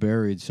say it's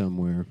buried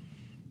somewhere.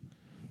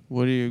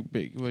 What do you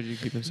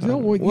keep inside? No,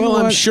 of it? what- you Well, know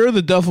I'm what? sure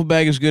the duffel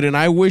bag is good, and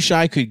I wish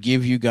I could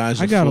give you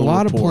guys. I got a full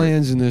lot of report.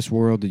 plans in this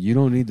world that you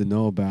don't need to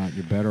know about.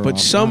 You're better off. But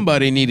not-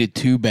 somebody needed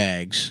 2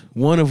 bags,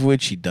 one of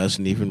which he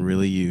doesn't even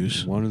really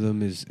use. One of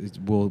them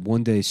will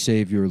one day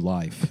save your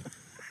life.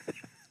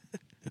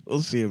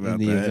 We'll see in about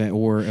the that. event,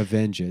 or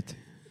avenge it.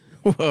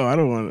 Well, I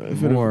don't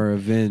want Or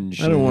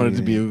avenge. I don't want it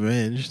to be anything.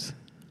 avenged.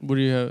 What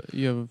do you have?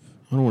 You have.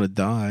 I don't want to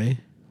die.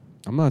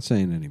 I'm not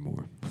saying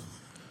anymore.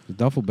 The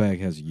duffel bag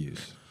has a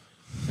use.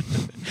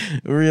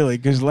 Really?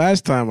 Because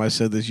last time I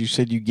said this, you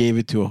said you gave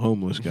it to a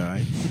homeless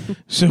guy.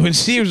 So it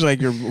seems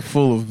like you're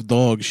full of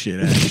dog shit,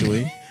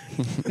 actually.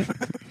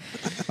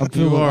 I'm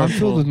filled, are I'm filled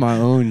full. with my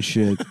own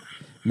shit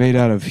made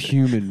out of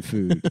human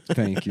food.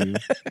 Thank you.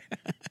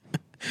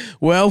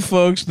 Well,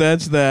 folks,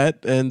 that's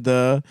that. And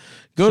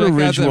go to Check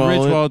Ridge out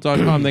Wallet.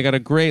 ridgewallet.com. They got a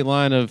great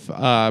line of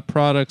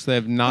products. They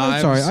have I'm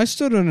knives. sorry, I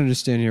still don't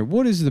understand here.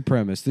 What is the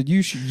premise that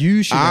you should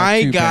have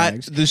I two got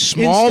bags the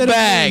small instead of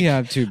bag. me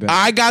have two bags?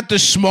 I got the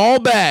small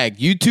bag.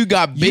 You two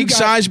got You big got-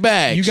 size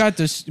bags. You got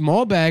the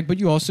small bag, but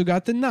you also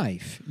got the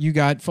knife. You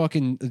got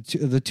fucking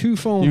the two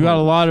phone. You got a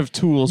holders. lot of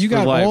tools. You for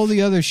got life. all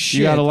the other shit.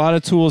 You got a lot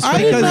of tools for I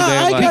did everyday not-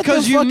 I life. got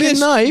because the you fucking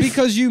missed knife.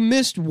 because you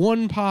missed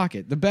one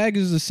pocket. The bag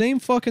is the same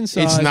fucking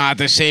size. It's not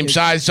the same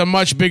size. It's a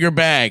much bigger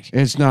bag.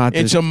 It's not.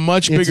 It's a much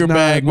much It's bigger not a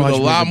bag with much a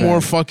lot bigger more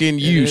bag. fucking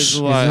use. is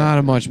a It's not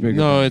a much bigger.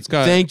 No, bag. it's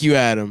got. Thank you,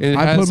 Adam. It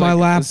I has, put my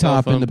like, a cell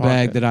laptop in phone the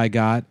bag pocket. that I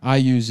got. I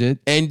use it.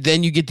 And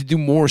then you get to do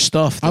more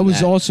stuff. I than was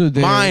that. also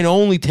there. Mine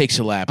only takes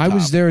a laptop. I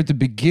was there at the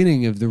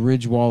beginning of the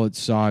Ridge Wallet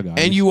saga.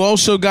 And you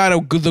also got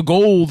the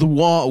gold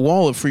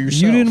wallet for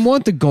yourself. You didn't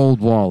want the gold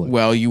wallet.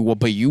 Well, you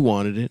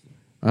wanted it.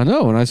 I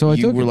know, and I You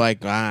took were it.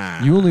 like,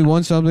 You only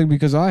want something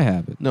because I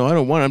have it. No, I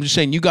don't want it. I'm just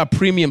saying you got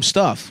premium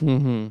stuff.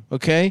 Mm-hmm.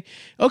 Okay,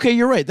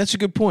 you're right. That's a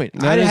good point.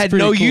 That I is had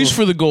pretty no cool. use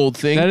for the gold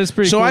thing. That is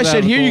pretty So cool I to said,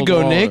 have a "Here you gold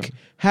go, wallet." Nick.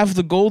 Have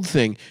the gold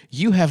thing.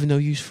 You have no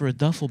use for a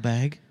duffel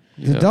bag.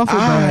 The Yeah. duffel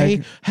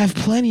bag. I have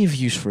plenty of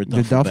use for a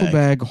duffel The duffel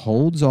bag. bag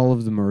holds all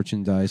of the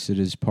merchandise. It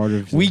is part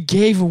of. We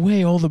gave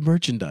away all the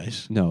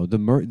merchandise. no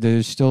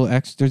there's still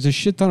there's a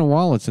shit ton of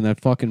wallets in that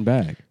fucking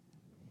bag.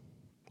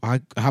 How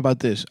about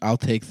this? I'll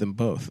take them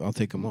both. I'll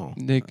take them all.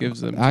 Nick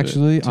gives them.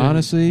 Actually,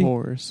 honestly,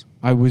 whores.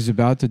 I was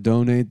about to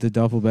donate the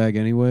duffel bag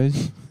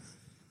anyways,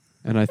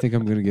 and I think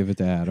I'm going to give it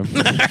to Adam.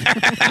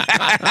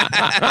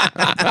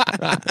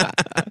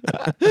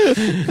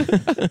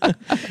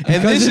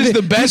 And this is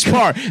the best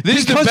part. This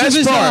is the because of best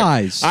his part.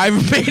 eyes.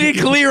 I've made it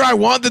clear I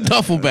want the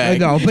duffel I bag.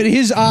 know, but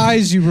his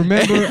eyes. You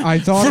remember? I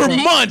thought For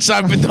months,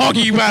 I've been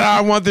talking about how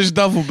I want this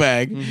duffel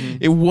bag.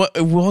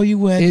 All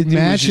you had to it do was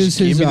matches just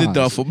give his me eyes. the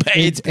duffel bag.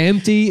 It's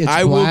empty. It's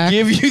I black. will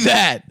give you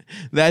that.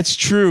 That's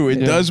true. It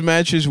does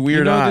match his weird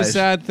You know what eyes. the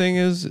sad thing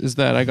is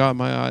that I got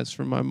my eyes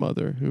from my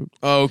mother who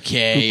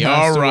Okay, passed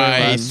all away right.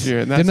 last year.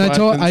 And that's Didn't I why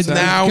told? I've been sad.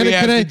 Now can we I,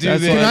 have can I, to do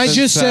That's this. why Can I I've been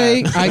just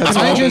say? sad. Can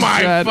Oh I just?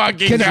 my sad.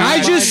 fucking Can God.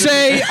 I just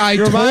say I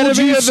told reminded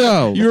me you of the-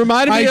 so? you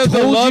reminded me I of the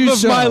told love you of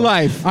so. my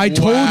life. I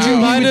told Wow. you he would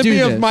reminded do me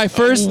this. of my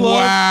first love.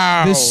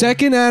 Wow. The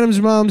second Adam's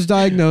mom's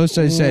diagnosed,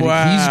 I said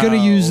he's going to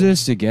Wow. use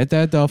this to get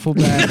that duffel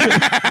bag.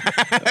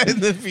 in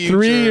the future.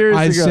 3 years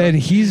I ago. said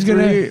he's going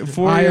to.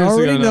 4 I years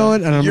already ago know now.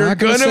 it, and I'm You're not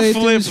going to gonna say it to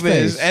flip his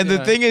this, face. and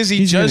the thing is, he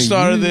He's just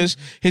gonna started use- this.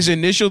 His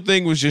initial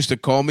thing was just to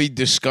call me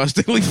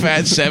disgustingly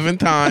fat 7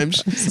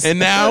 times, and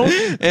now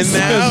Seven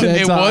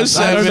it was times.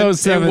 I don't 7. know,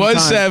 7 It was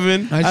times.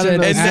 7. I I said,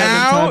 don't know, And 7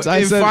 now times. I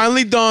it said-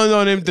 finally dawned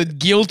on him to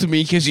guilt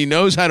me because he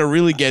knows how to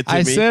really get to I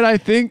me. said I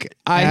think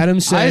Adam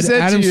said, I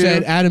said Adam to you,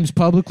 said, Adam's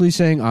publicly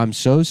saying, I'm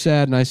so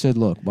sad. And I said,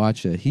 look,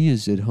 watch it. He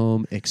is at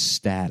home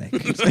ecstatic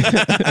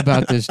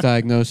about this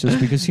diagnosis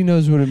because he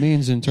knows what it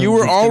means in terms You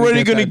were of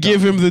already going to that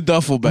give him the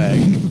duffel bag.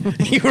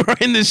 You were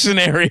in this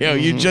scenario.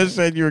 You just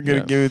said you were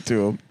going to give it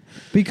to him.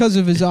 because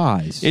of his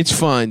eyes. It's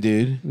fine,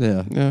 dude.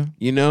 Yeah. yeah.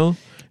 You know?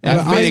 First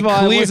I've made, of all,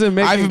 I wasn't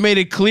making- I've made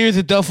it clear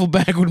the duffel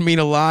bag would mean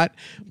a lot,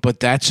 but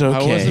that's okay.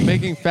 I wasn't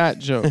making fat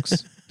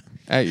jokes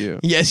at you.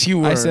 Yes, you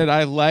were. I said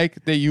I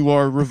like that you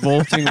are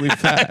revoltingly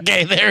fat.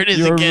 okay, there it is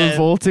You're again.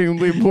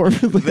 revoltingly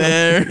morbidly.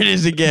 There it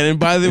is again. And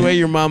by the way,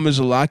 your mom was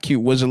a lot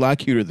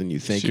cuter than you.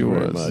 Thank She you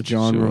very was. much.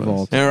 John She was.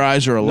 Revolt. And her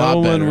eyes are a No lot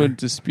one better. would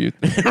dispute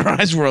that. Her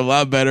eyes were a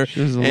lot better.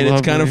 was And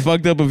it's kind of lovely.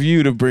 fucked up of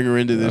you to bring her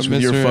into this I with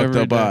miss your her fucked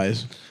every up day.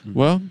 eyes.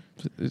 Well,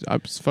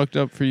 it's fucked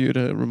up for you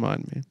to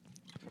remind me.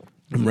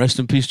 And rest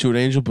in peace to an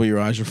angel, but your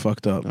eyes are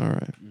fucked up. All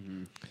right.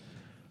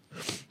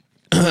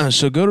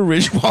 So go to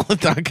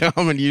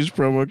ridgewallet.com and use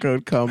promo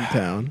code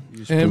CUMTOWN.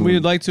 And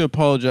we'd like to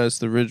apologize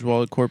to the Ridge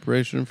Wallet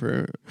Corporation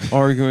for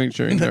arguing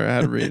during their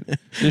ad read.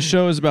 This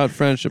show is about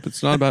friendship.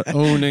 It's not about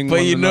owning. But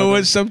one you know another.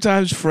 what?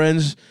 Sometimes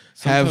friends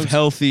have Sometimes-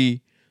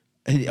 healthy,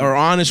 are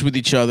honest with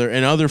each other,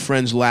 and other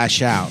friends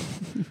lash out.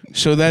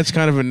 So that's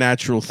kind of a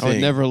natural thing. I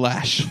would never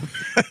lash.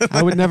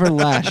 I would never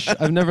lash.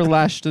 I've never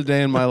lashed a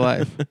day in my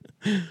life.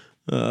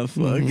 Oh,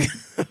 fuck.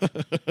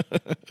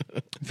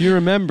 If you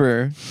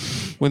remember,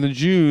 when the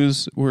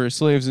Jews were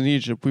slaves in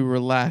Egypt, we were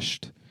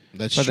lashed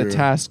That's by true. the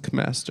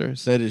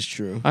taskmasters. That is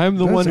true. I am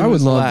the one who I would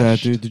was love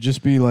lashed. that, dude, to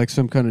just be like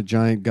some kind of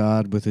giant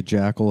god with a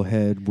jackal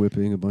head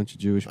whipping a bunch of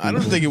Jewish people. I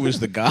don't think it was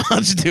the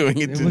gods doing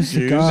it, It to was the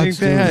the Jews. I gods. think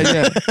they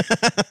had,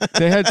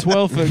 they had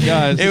 12-foot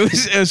guys. It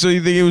was. So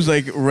you think it was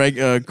like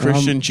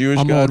Christian Jewish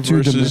I'm God all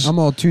versus? I'm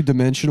all two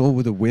dimensional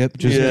with a whip,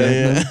 just Yeah,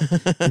 getting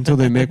them until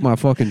they make my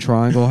fucking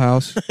triangle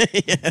house.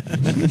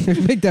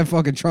 Make that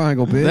fucking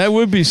triangle, bitch. That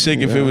would be sick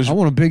if it was. I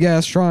want a big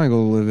ass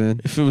triangle to live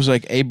in. If it was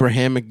like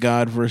Abrahamic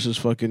God versus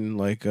fucking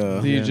like.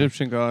 the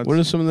Egyptian gods. What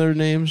are some of their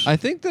names? I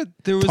think that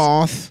there was.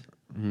 Thoth,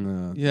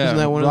 No. Yeah, Isn't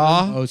that one of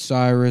Ra.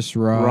 Osiris,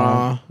 Ra,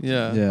 Ra,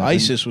 Yeah. Yeah.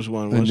 Isis was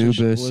one. wasn't she?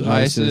 Anubis, Was it?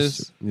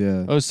 Isis.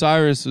 Yeah.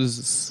 Osiris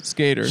was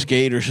Skater,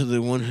 Skater, so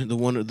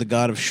the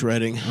god of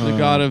shredding. the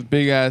god of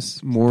big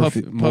ass, puffy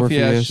ass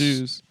Morpheus.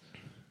 shoes.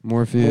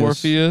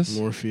 Morpheus.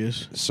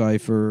 Morpheus.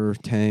 Cypher,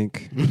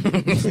 Tank.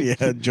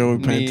 Yeah, Joe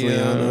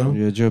Pantoliano.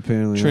 Yeah, Joe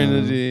Pantoliano.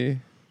 Trinity.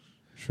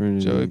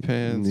 Trinity. Joey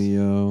Pants.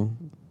 Neo.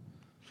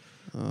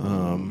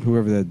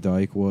 Whoever that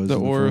dyke was The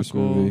in the first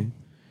Oracle. movie.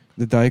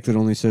 The dyke that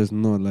only says,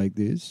 not like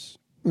this.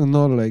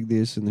 Not like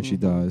this, and then she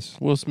dies.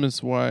 Will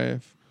Smith's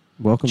wife.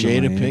 Welcome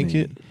Jada to Miami.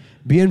 Pinkett.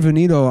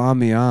 Bienvenido a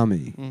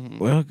Miami.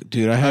 Well,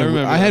 dude, I had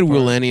remember I had that part.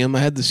 Willennium. I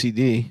had the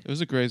CD. It was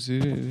a great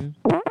CD, dude.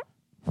 Oh,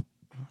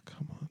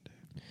 come on,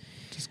 dude.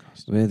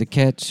 Disgusting. With the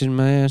catch in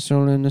my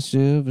asshole and a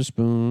silver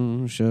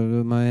spoon. Shoved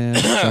up my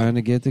ass trying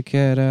to get the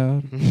cat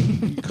out.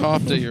 You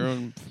coughed at your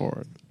own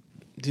fart.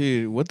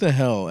 Dude, what the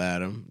hell,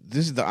 Adam?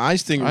 The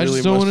eyes thing I really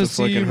just don't must want to have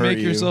see fucking you hurt make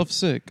yourself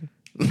sick.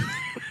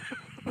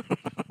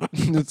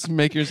 Let's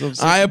make yourself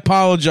sick. I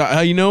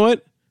apologize. You know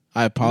what?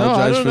 I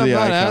apologize for the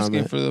I'm eye not asking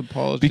comment. for the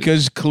apology.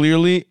 Because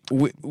clearly,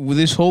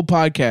 this whole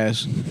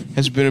podcast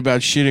has been about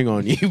shitting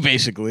on you,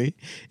 basically.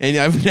 And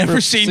I've never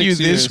For seen 6 you this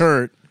years.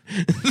 hurt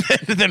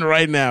than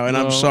right now. And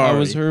I'm sorry. I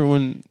was hurt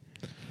when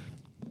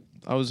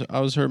I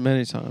was hurt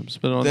many times,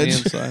 but on That's-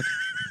 the inside.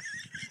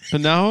 But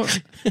now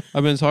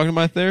I've been talking to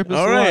my therapist.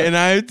 All a right, lot. and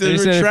I have to And he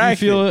said retract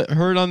if you feel it. it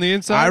hurt on the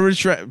inside, I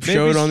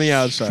show it on the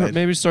outside.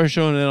 Maybe start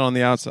showing it on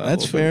the outside.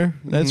 That's a little fair.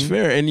 bit. That's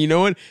fair. And you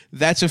know what?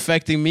 That's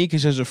affecting me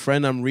because as a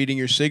friend, I'm reading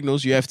your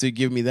signals. You have to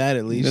give me that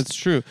at least. That's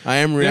true. I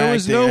am reacting. There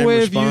was no I'm way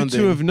of you responding.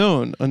 to have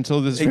known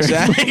until this. very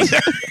Exactly.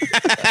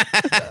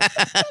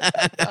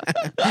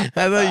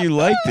 I thought you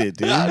liked it,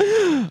 dude.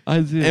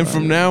 I did. And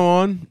from now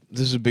on,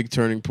 this is a big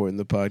turning point in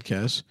the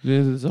podcast.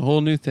 It's a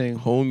whole new thing. A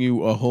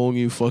whole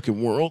new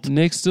fucking world.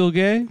 Nick's still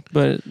gay,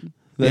 but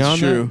That's beyond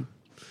true.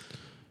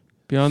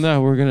 Beyond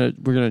that, we're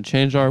gonna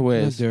change our How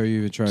ways. dare you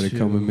even try to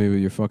come at me with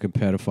your fucking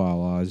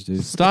pedophile eyes,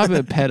 dude? Stop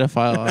it,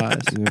 pedophile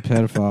eyes. Your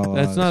pedophile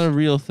eyes. That's not a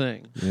real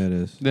thing. Yeah, it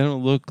is. They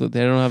don't look.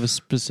 They don't have a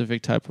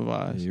specific type of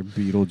eyes. Your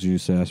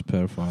Beetlejuice ass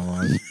pedophile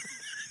eyes.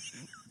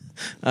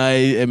 I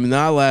am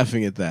not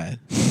laughing at that.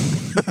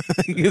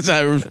 Because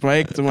I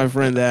respect to my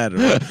friend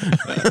Adam.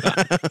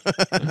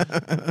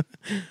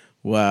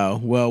 Wow.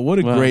 Well, what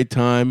a Wow. great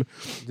time.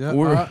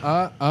 We're-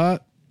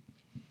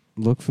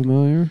 Look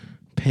familiar?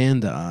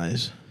 Panda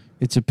eyes.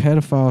 It's a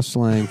pedophile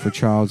slang for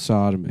child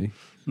sodomy,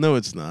 No,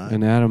 it's not.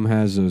 and Adam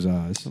has those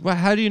eyes. But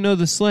how do you know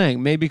the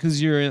slang? Maybe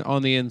because you're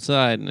on the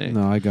inside. Nick.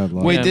 No, I got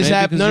lost. Wait, Yeah, this maybe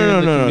happens. because you're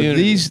in the No.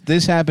 community.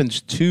 This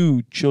happens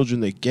to children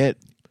that get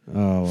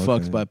Oh, okay.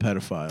 fucked by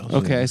pedophiles.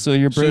 Okay, so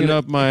you're bringing So-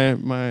 up my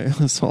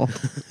assault.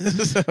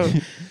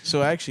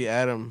 So actually,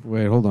 Adam.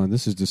 Wait, hold on.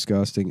 This is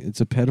disgusting. It's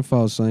a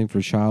pedophile slang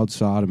for child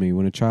sodomy.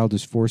 When a child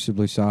is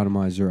forcibly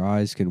sodomized, their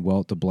eyes can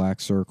welt to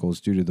black circles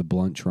due to the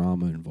blunt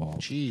trauma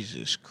involved,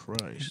 Jesus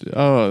Christ.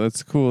 Oh,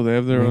 that's cool. They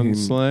have their own Making-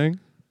 slang.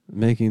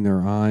 making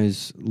their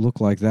eyes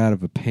look like that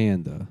of a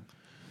panda.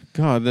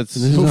 God, that's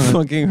This is so on a-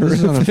 fucking This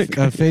is on horrific.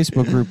 a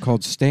Facebook group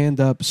called Stand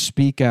Up,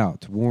 Speak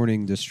Out,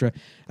 Warning Distress.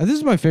 And this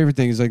is my favorite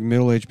thing. Is like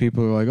middle-aged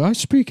people are like, I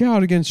speak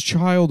out against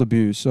child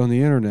abuse on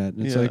the internet.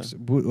 And it's Yeah.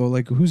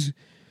 like who's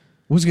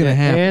going to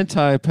happen?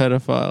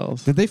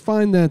 Anti-pedophiles. Did they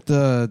find that?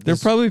 They're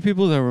probably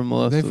people that were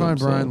molested. Did they find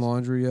Brian themselves.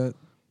 Laundry yet?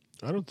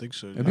 I don't think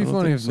so. It'd be I don't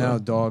funny think if so. now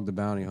Dog the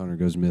Bounty Hunter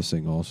goes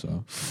missing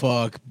also.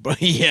 Fuck.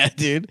 But yeah,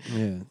 dude.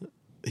 Yeah.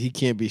 He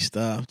can't be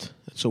stopped.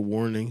 That's a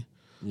warning.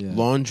 Yeah.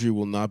 Laundry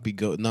will not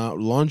go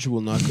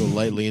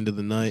lightly into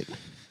the night.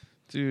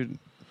 Dude,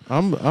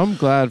 I'm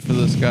glad for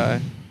this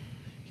guy.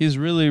 He's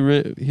really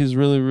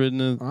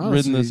ridden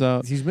Honestly, this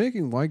out. He's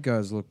making white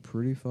guys look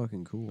pretty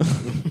fucking cool.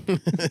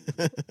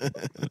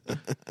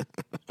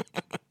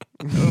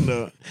 I don't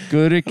know.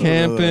 Good at I don't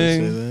know why I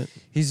say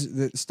camping.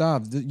 that.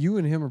 Stop. You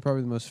and him are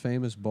probably the most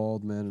famous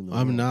bald men in the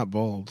world. I'm not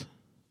bald.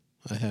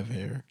 I have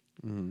hair.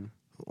 Mhm.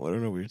 I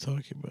don't know what you're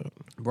talking about.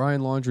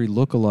 Brian Laundry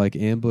look-alike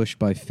ambushed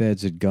by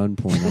feds at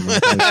gunpoint. On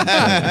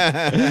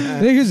that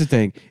place. Here's the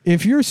thing: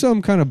 if you're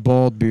some kind of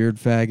bald beard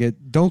faggot,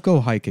 don't go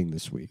hiking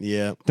this week.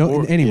 Yeah.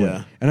 Don't anyway.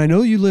 Yeah. And I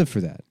know you live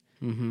for that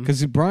Mm-hmm.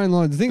 because Brian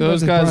Laundry. The thing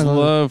Those about this guys Brian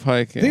Laundry, love the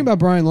hiking. thing about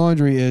Brian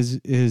Laundry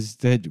is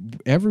that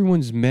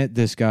everyone's met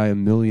this guy a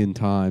million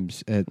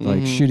times at like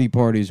shitty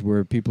parties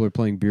where people are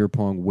playing beer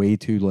pong way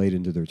too late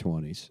into their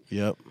 20s.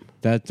 Yep.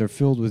 That they're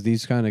filled with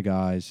these kind of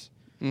guys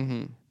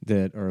Mm-hmm.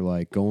 that are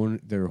like going.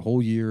 Their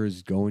whole year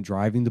is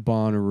driving to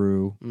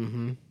Bonnaroo.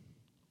 Mm-hmm.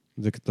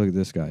 Look at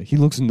this guy. He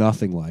looks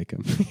nothing like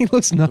him. He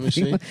looks see.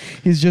 nothing.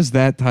 He's just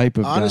that type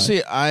of Honestly,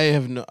 guy. I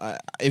have no.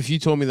 If you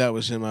told me that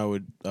was him, I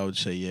would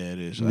say yeah, it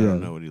is. I Yeah.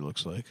 don't know what he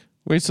looks like.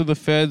 Wait, so the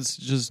feds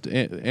just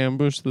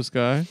ambushed this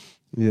guy?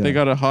 Yeah. They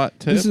got a hot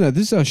tip? This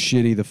is how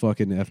shitty the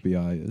fucking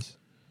FBI is.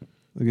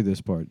 Look at this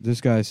part.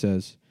 This guy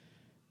says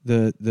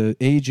the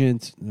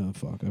agent. Oh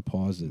fuck! I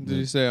paused it. Did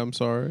he say, I'm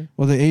sorry?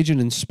 Well, the agent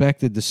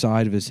inspected the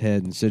side of his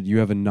head and said, you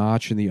have a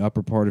notch in the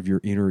upper part of your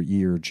inner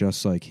ear,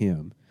 just like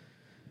him.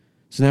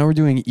 So now we're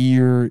doing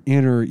inner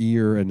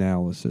ear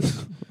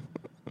analysis.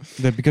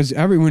 That because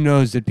everyone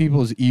knows that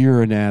people's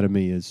ear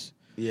anatomy is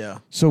Yeah.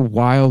 so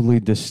wildly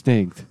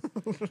distinct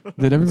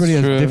that everybody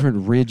has true.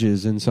 different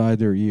ridges inside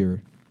their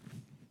ear.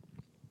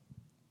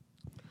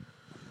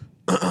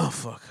 Oh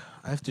fuck!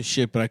 I have to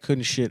shit, but I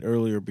couldn't shit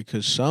earlier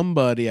because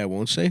somebody, I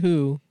won't say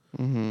who,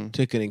 Mm-hmm.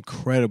 took an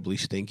incredibly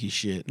stinky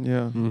shit.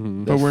 Yeah.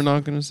 Mm-hmm. But we're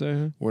not going to say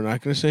who. We're not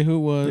going to say who it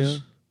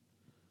was,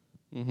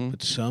 Mm-hmm.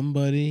 but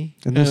somebody.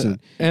 And listen,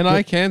 And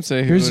I can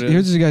say who here's it is.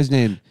 here's the guy's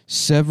name,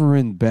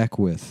 Severin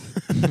Beckwith.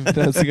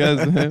 That's the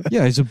guy's name.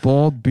 Yeah, he's a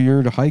bald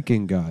beard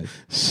hiking guy.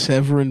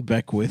 Severin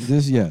Beckwith.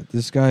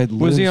 This guy Was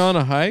lives, he on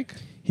a hike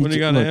when he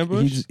got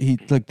ambushed?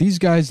 Look, these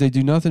guys, they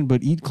do nothing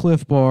but eat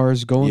Cliff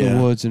Bars, go in Yeah.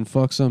 the woods, and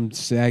fuck some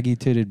saggy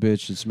titted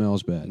bitch that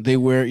smells bad. They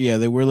wear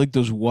like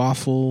those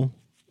waffle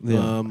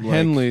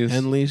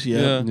Henleys,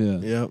 yeah.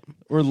 Yeah.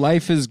 Or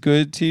Life is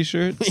Good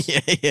T-shirts.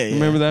 Yeah.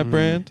 Remember that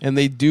brand? And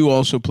they do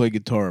also play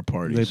guitar at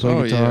parties. They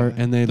play guitar,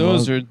 and they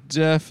those love, are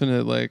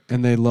definite like.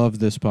 and they love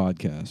this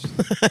podcast.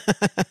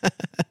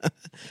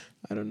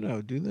 I don't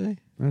know, do they?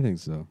 I think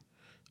so.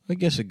 I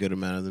guess a good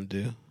amount of them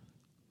do.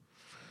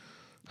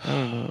 I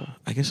don't know.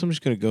 I guess I'm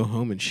just going to go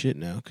home and shit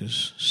now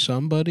because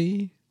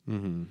somebody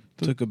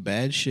took a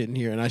bad shit in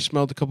here, and I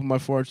smelled a couple of my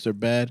farts. They're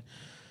bad.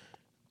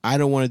 I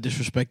don't want to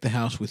disrespect the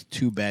house with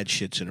 2 bad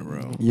shits in a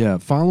row. Yeah,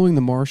 following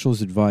the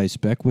marshal's advice,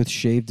 Beckwith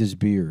shaved his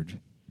beard.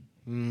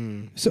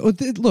 So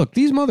look,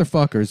 these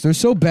motherfuckers, they're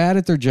so bad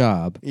at their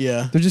job.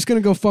 Yeah. They're just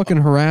going to go fucking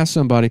harass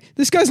somebody.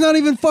 This guy's not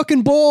even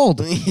fucking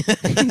bald.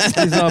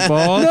 He's not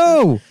bald.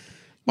 No.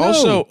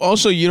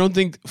 Also, you don't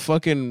think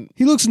fucking...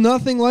 He looks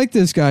nothing like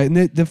this guy. And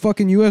the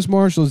fucking U.S.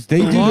 Marshals, they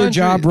do their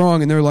job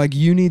wrong, and they're like,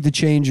 you need to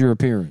change your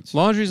appearance.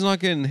 Laundry's not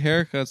getting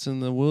haircuts in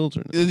the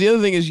wilderness. The other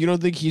thing is, you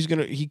don't think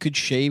he could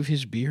shave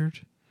his beard?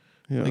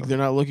 Yeah. Like, they're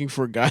not looking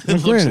for a guy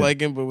that looks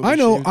like him. But with I a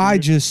know shaved I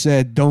beard? just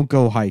said, don't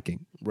go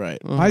hiking.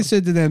 Right. I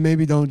said to them,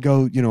 maybe don't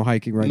go,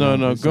 hiking right now.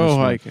 No, go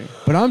hiking.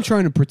 But I'm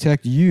trying to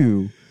protect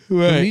you from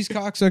these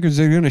cocksuckers.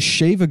 They're going to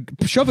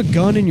shove a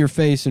gun in your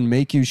face and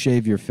make you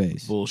shave your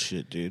face.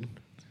 Bullshit, dude.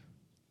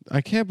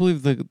 I can't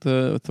believe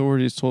the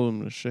authorities told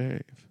him to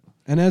shave.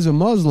 And as a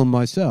Muslim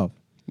myself,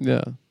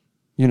 Yeah.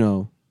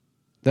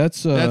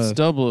 That's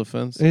double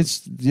offensive.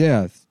 It's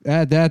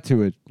add that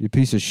to it, you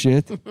piece of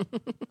shit.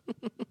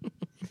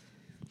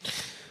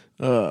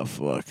 Oh,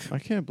 fuck. I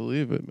can't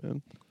believe it,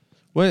 man.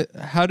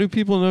 How do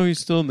people know he's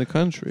still in the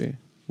country?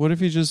 What if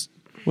he just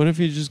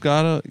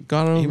got over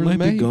He to might be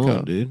Mexico?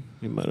 gone, dude.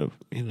 He might have,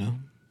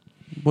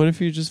 What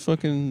if you just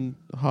fucking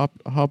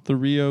hop the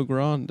Rio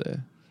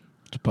Grande?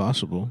 It's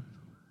possible.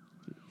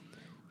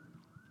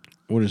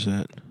 What is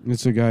that?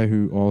 It's a guy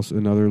who also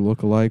another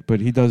lookalike, but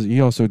he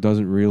also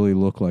doesn't really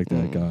look like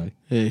that guy.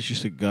 Yeah, it's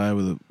just a guy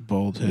with a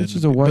bald head. It's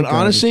just a white But guy.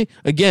 honestly,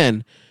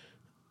 again,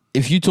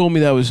 if you told me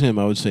that was him,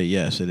 I would say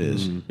yes, it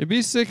is. It'd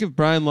be sick if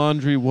Brian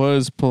Laundrie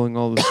was pulling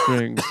all the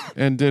strings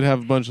and did have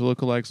a bunch of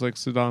lookalikes like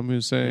Saddam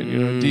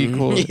Hussein,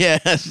 decoy.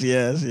 Yes.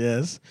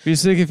 It'd be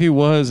sick if he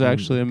was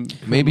actually.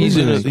 Maybe he's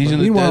in the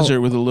Meanwhile-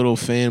 desert with a little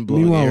fan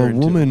blowing Meanwhile, air a into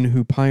woman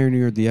who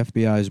pioneered the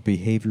FBI's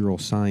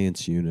behavioral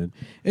science unit.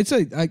 It's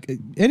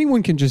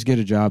anyone can just get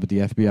a job at the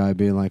FBI,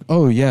 being like,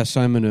 "Oh yes,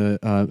 I'm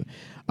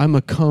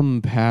a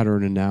cum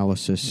pattern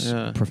analysis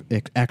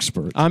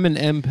expert. I'm an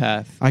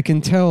empath. I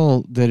can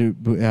tell that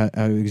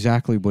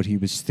exactly what he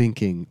was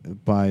thinking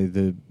by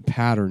the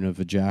pattern of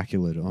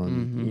ejaculate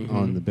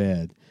on the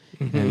bed."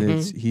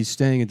 And he's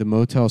staying at the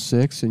Motel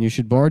 6, and you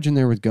should barge in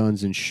there with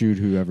guns and shoot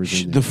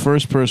whoever's in there. The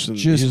first person,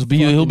 Just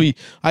he'll be.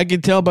 I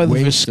can tell by the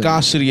waste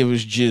viscosity of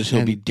his jizz,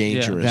 he'll be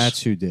dangerous.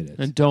 That's who did it.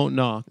 And don't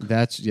knock.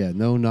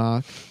 No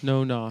knock.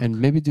 No knock.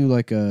 And maybe do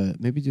like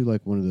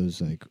one of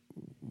those like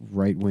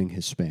right-wing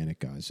Hispanic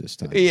guys this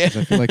time. Yeah. 'Cause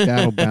I feel like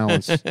that'll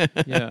balance.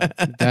 Yeah.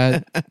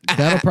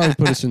 That'll probably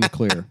put us in the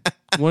clear.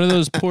 One of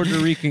those Puerto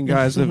Rican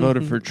guys that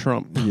voted for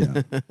Trump.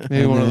 Yeah.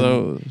 Maybe one of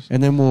those.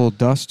 And then we'll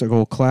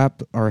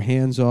clap our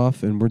hands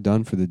off, and we're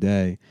done for the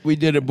day. We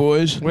did it,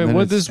 boys. Wait, And then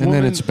what it's- this and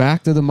woman... then it's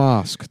back to the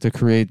mosque to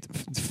create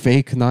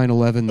fake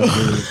 9/11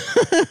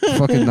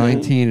 fucking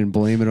 19 and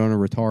blame it on a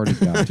retarded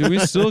guy. Do we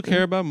still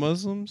care about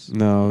Muslims?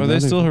 No. Are they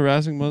nothing- still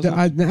harassing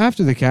Muslims?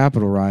 After the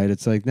Capitol riot,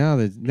 it's like now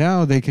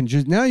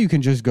you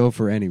can just go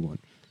for anyone.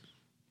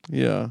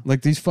 Yeah.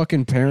 Like these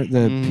fucking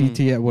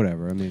PT,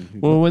 whatever. I mean,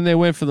 Well, when they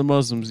went for the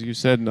Muslims, you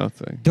said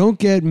nothing. don't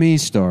get me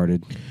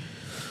started.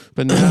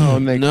 But now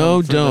when they No,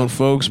 come for don't, the-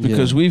 folks,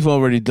 because Yeah. we've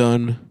already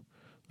done,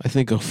 I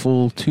think, a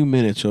full 2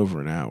 minutes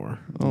over an hour.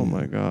 Oh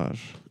my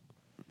gosh.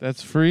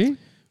 That's free?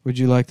 Would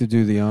you like to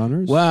do the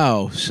honors?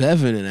 Wow,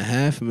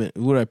 7.5 minutes.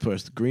 What did I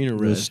press? The green or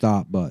The red?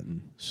 stop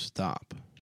button. Stop.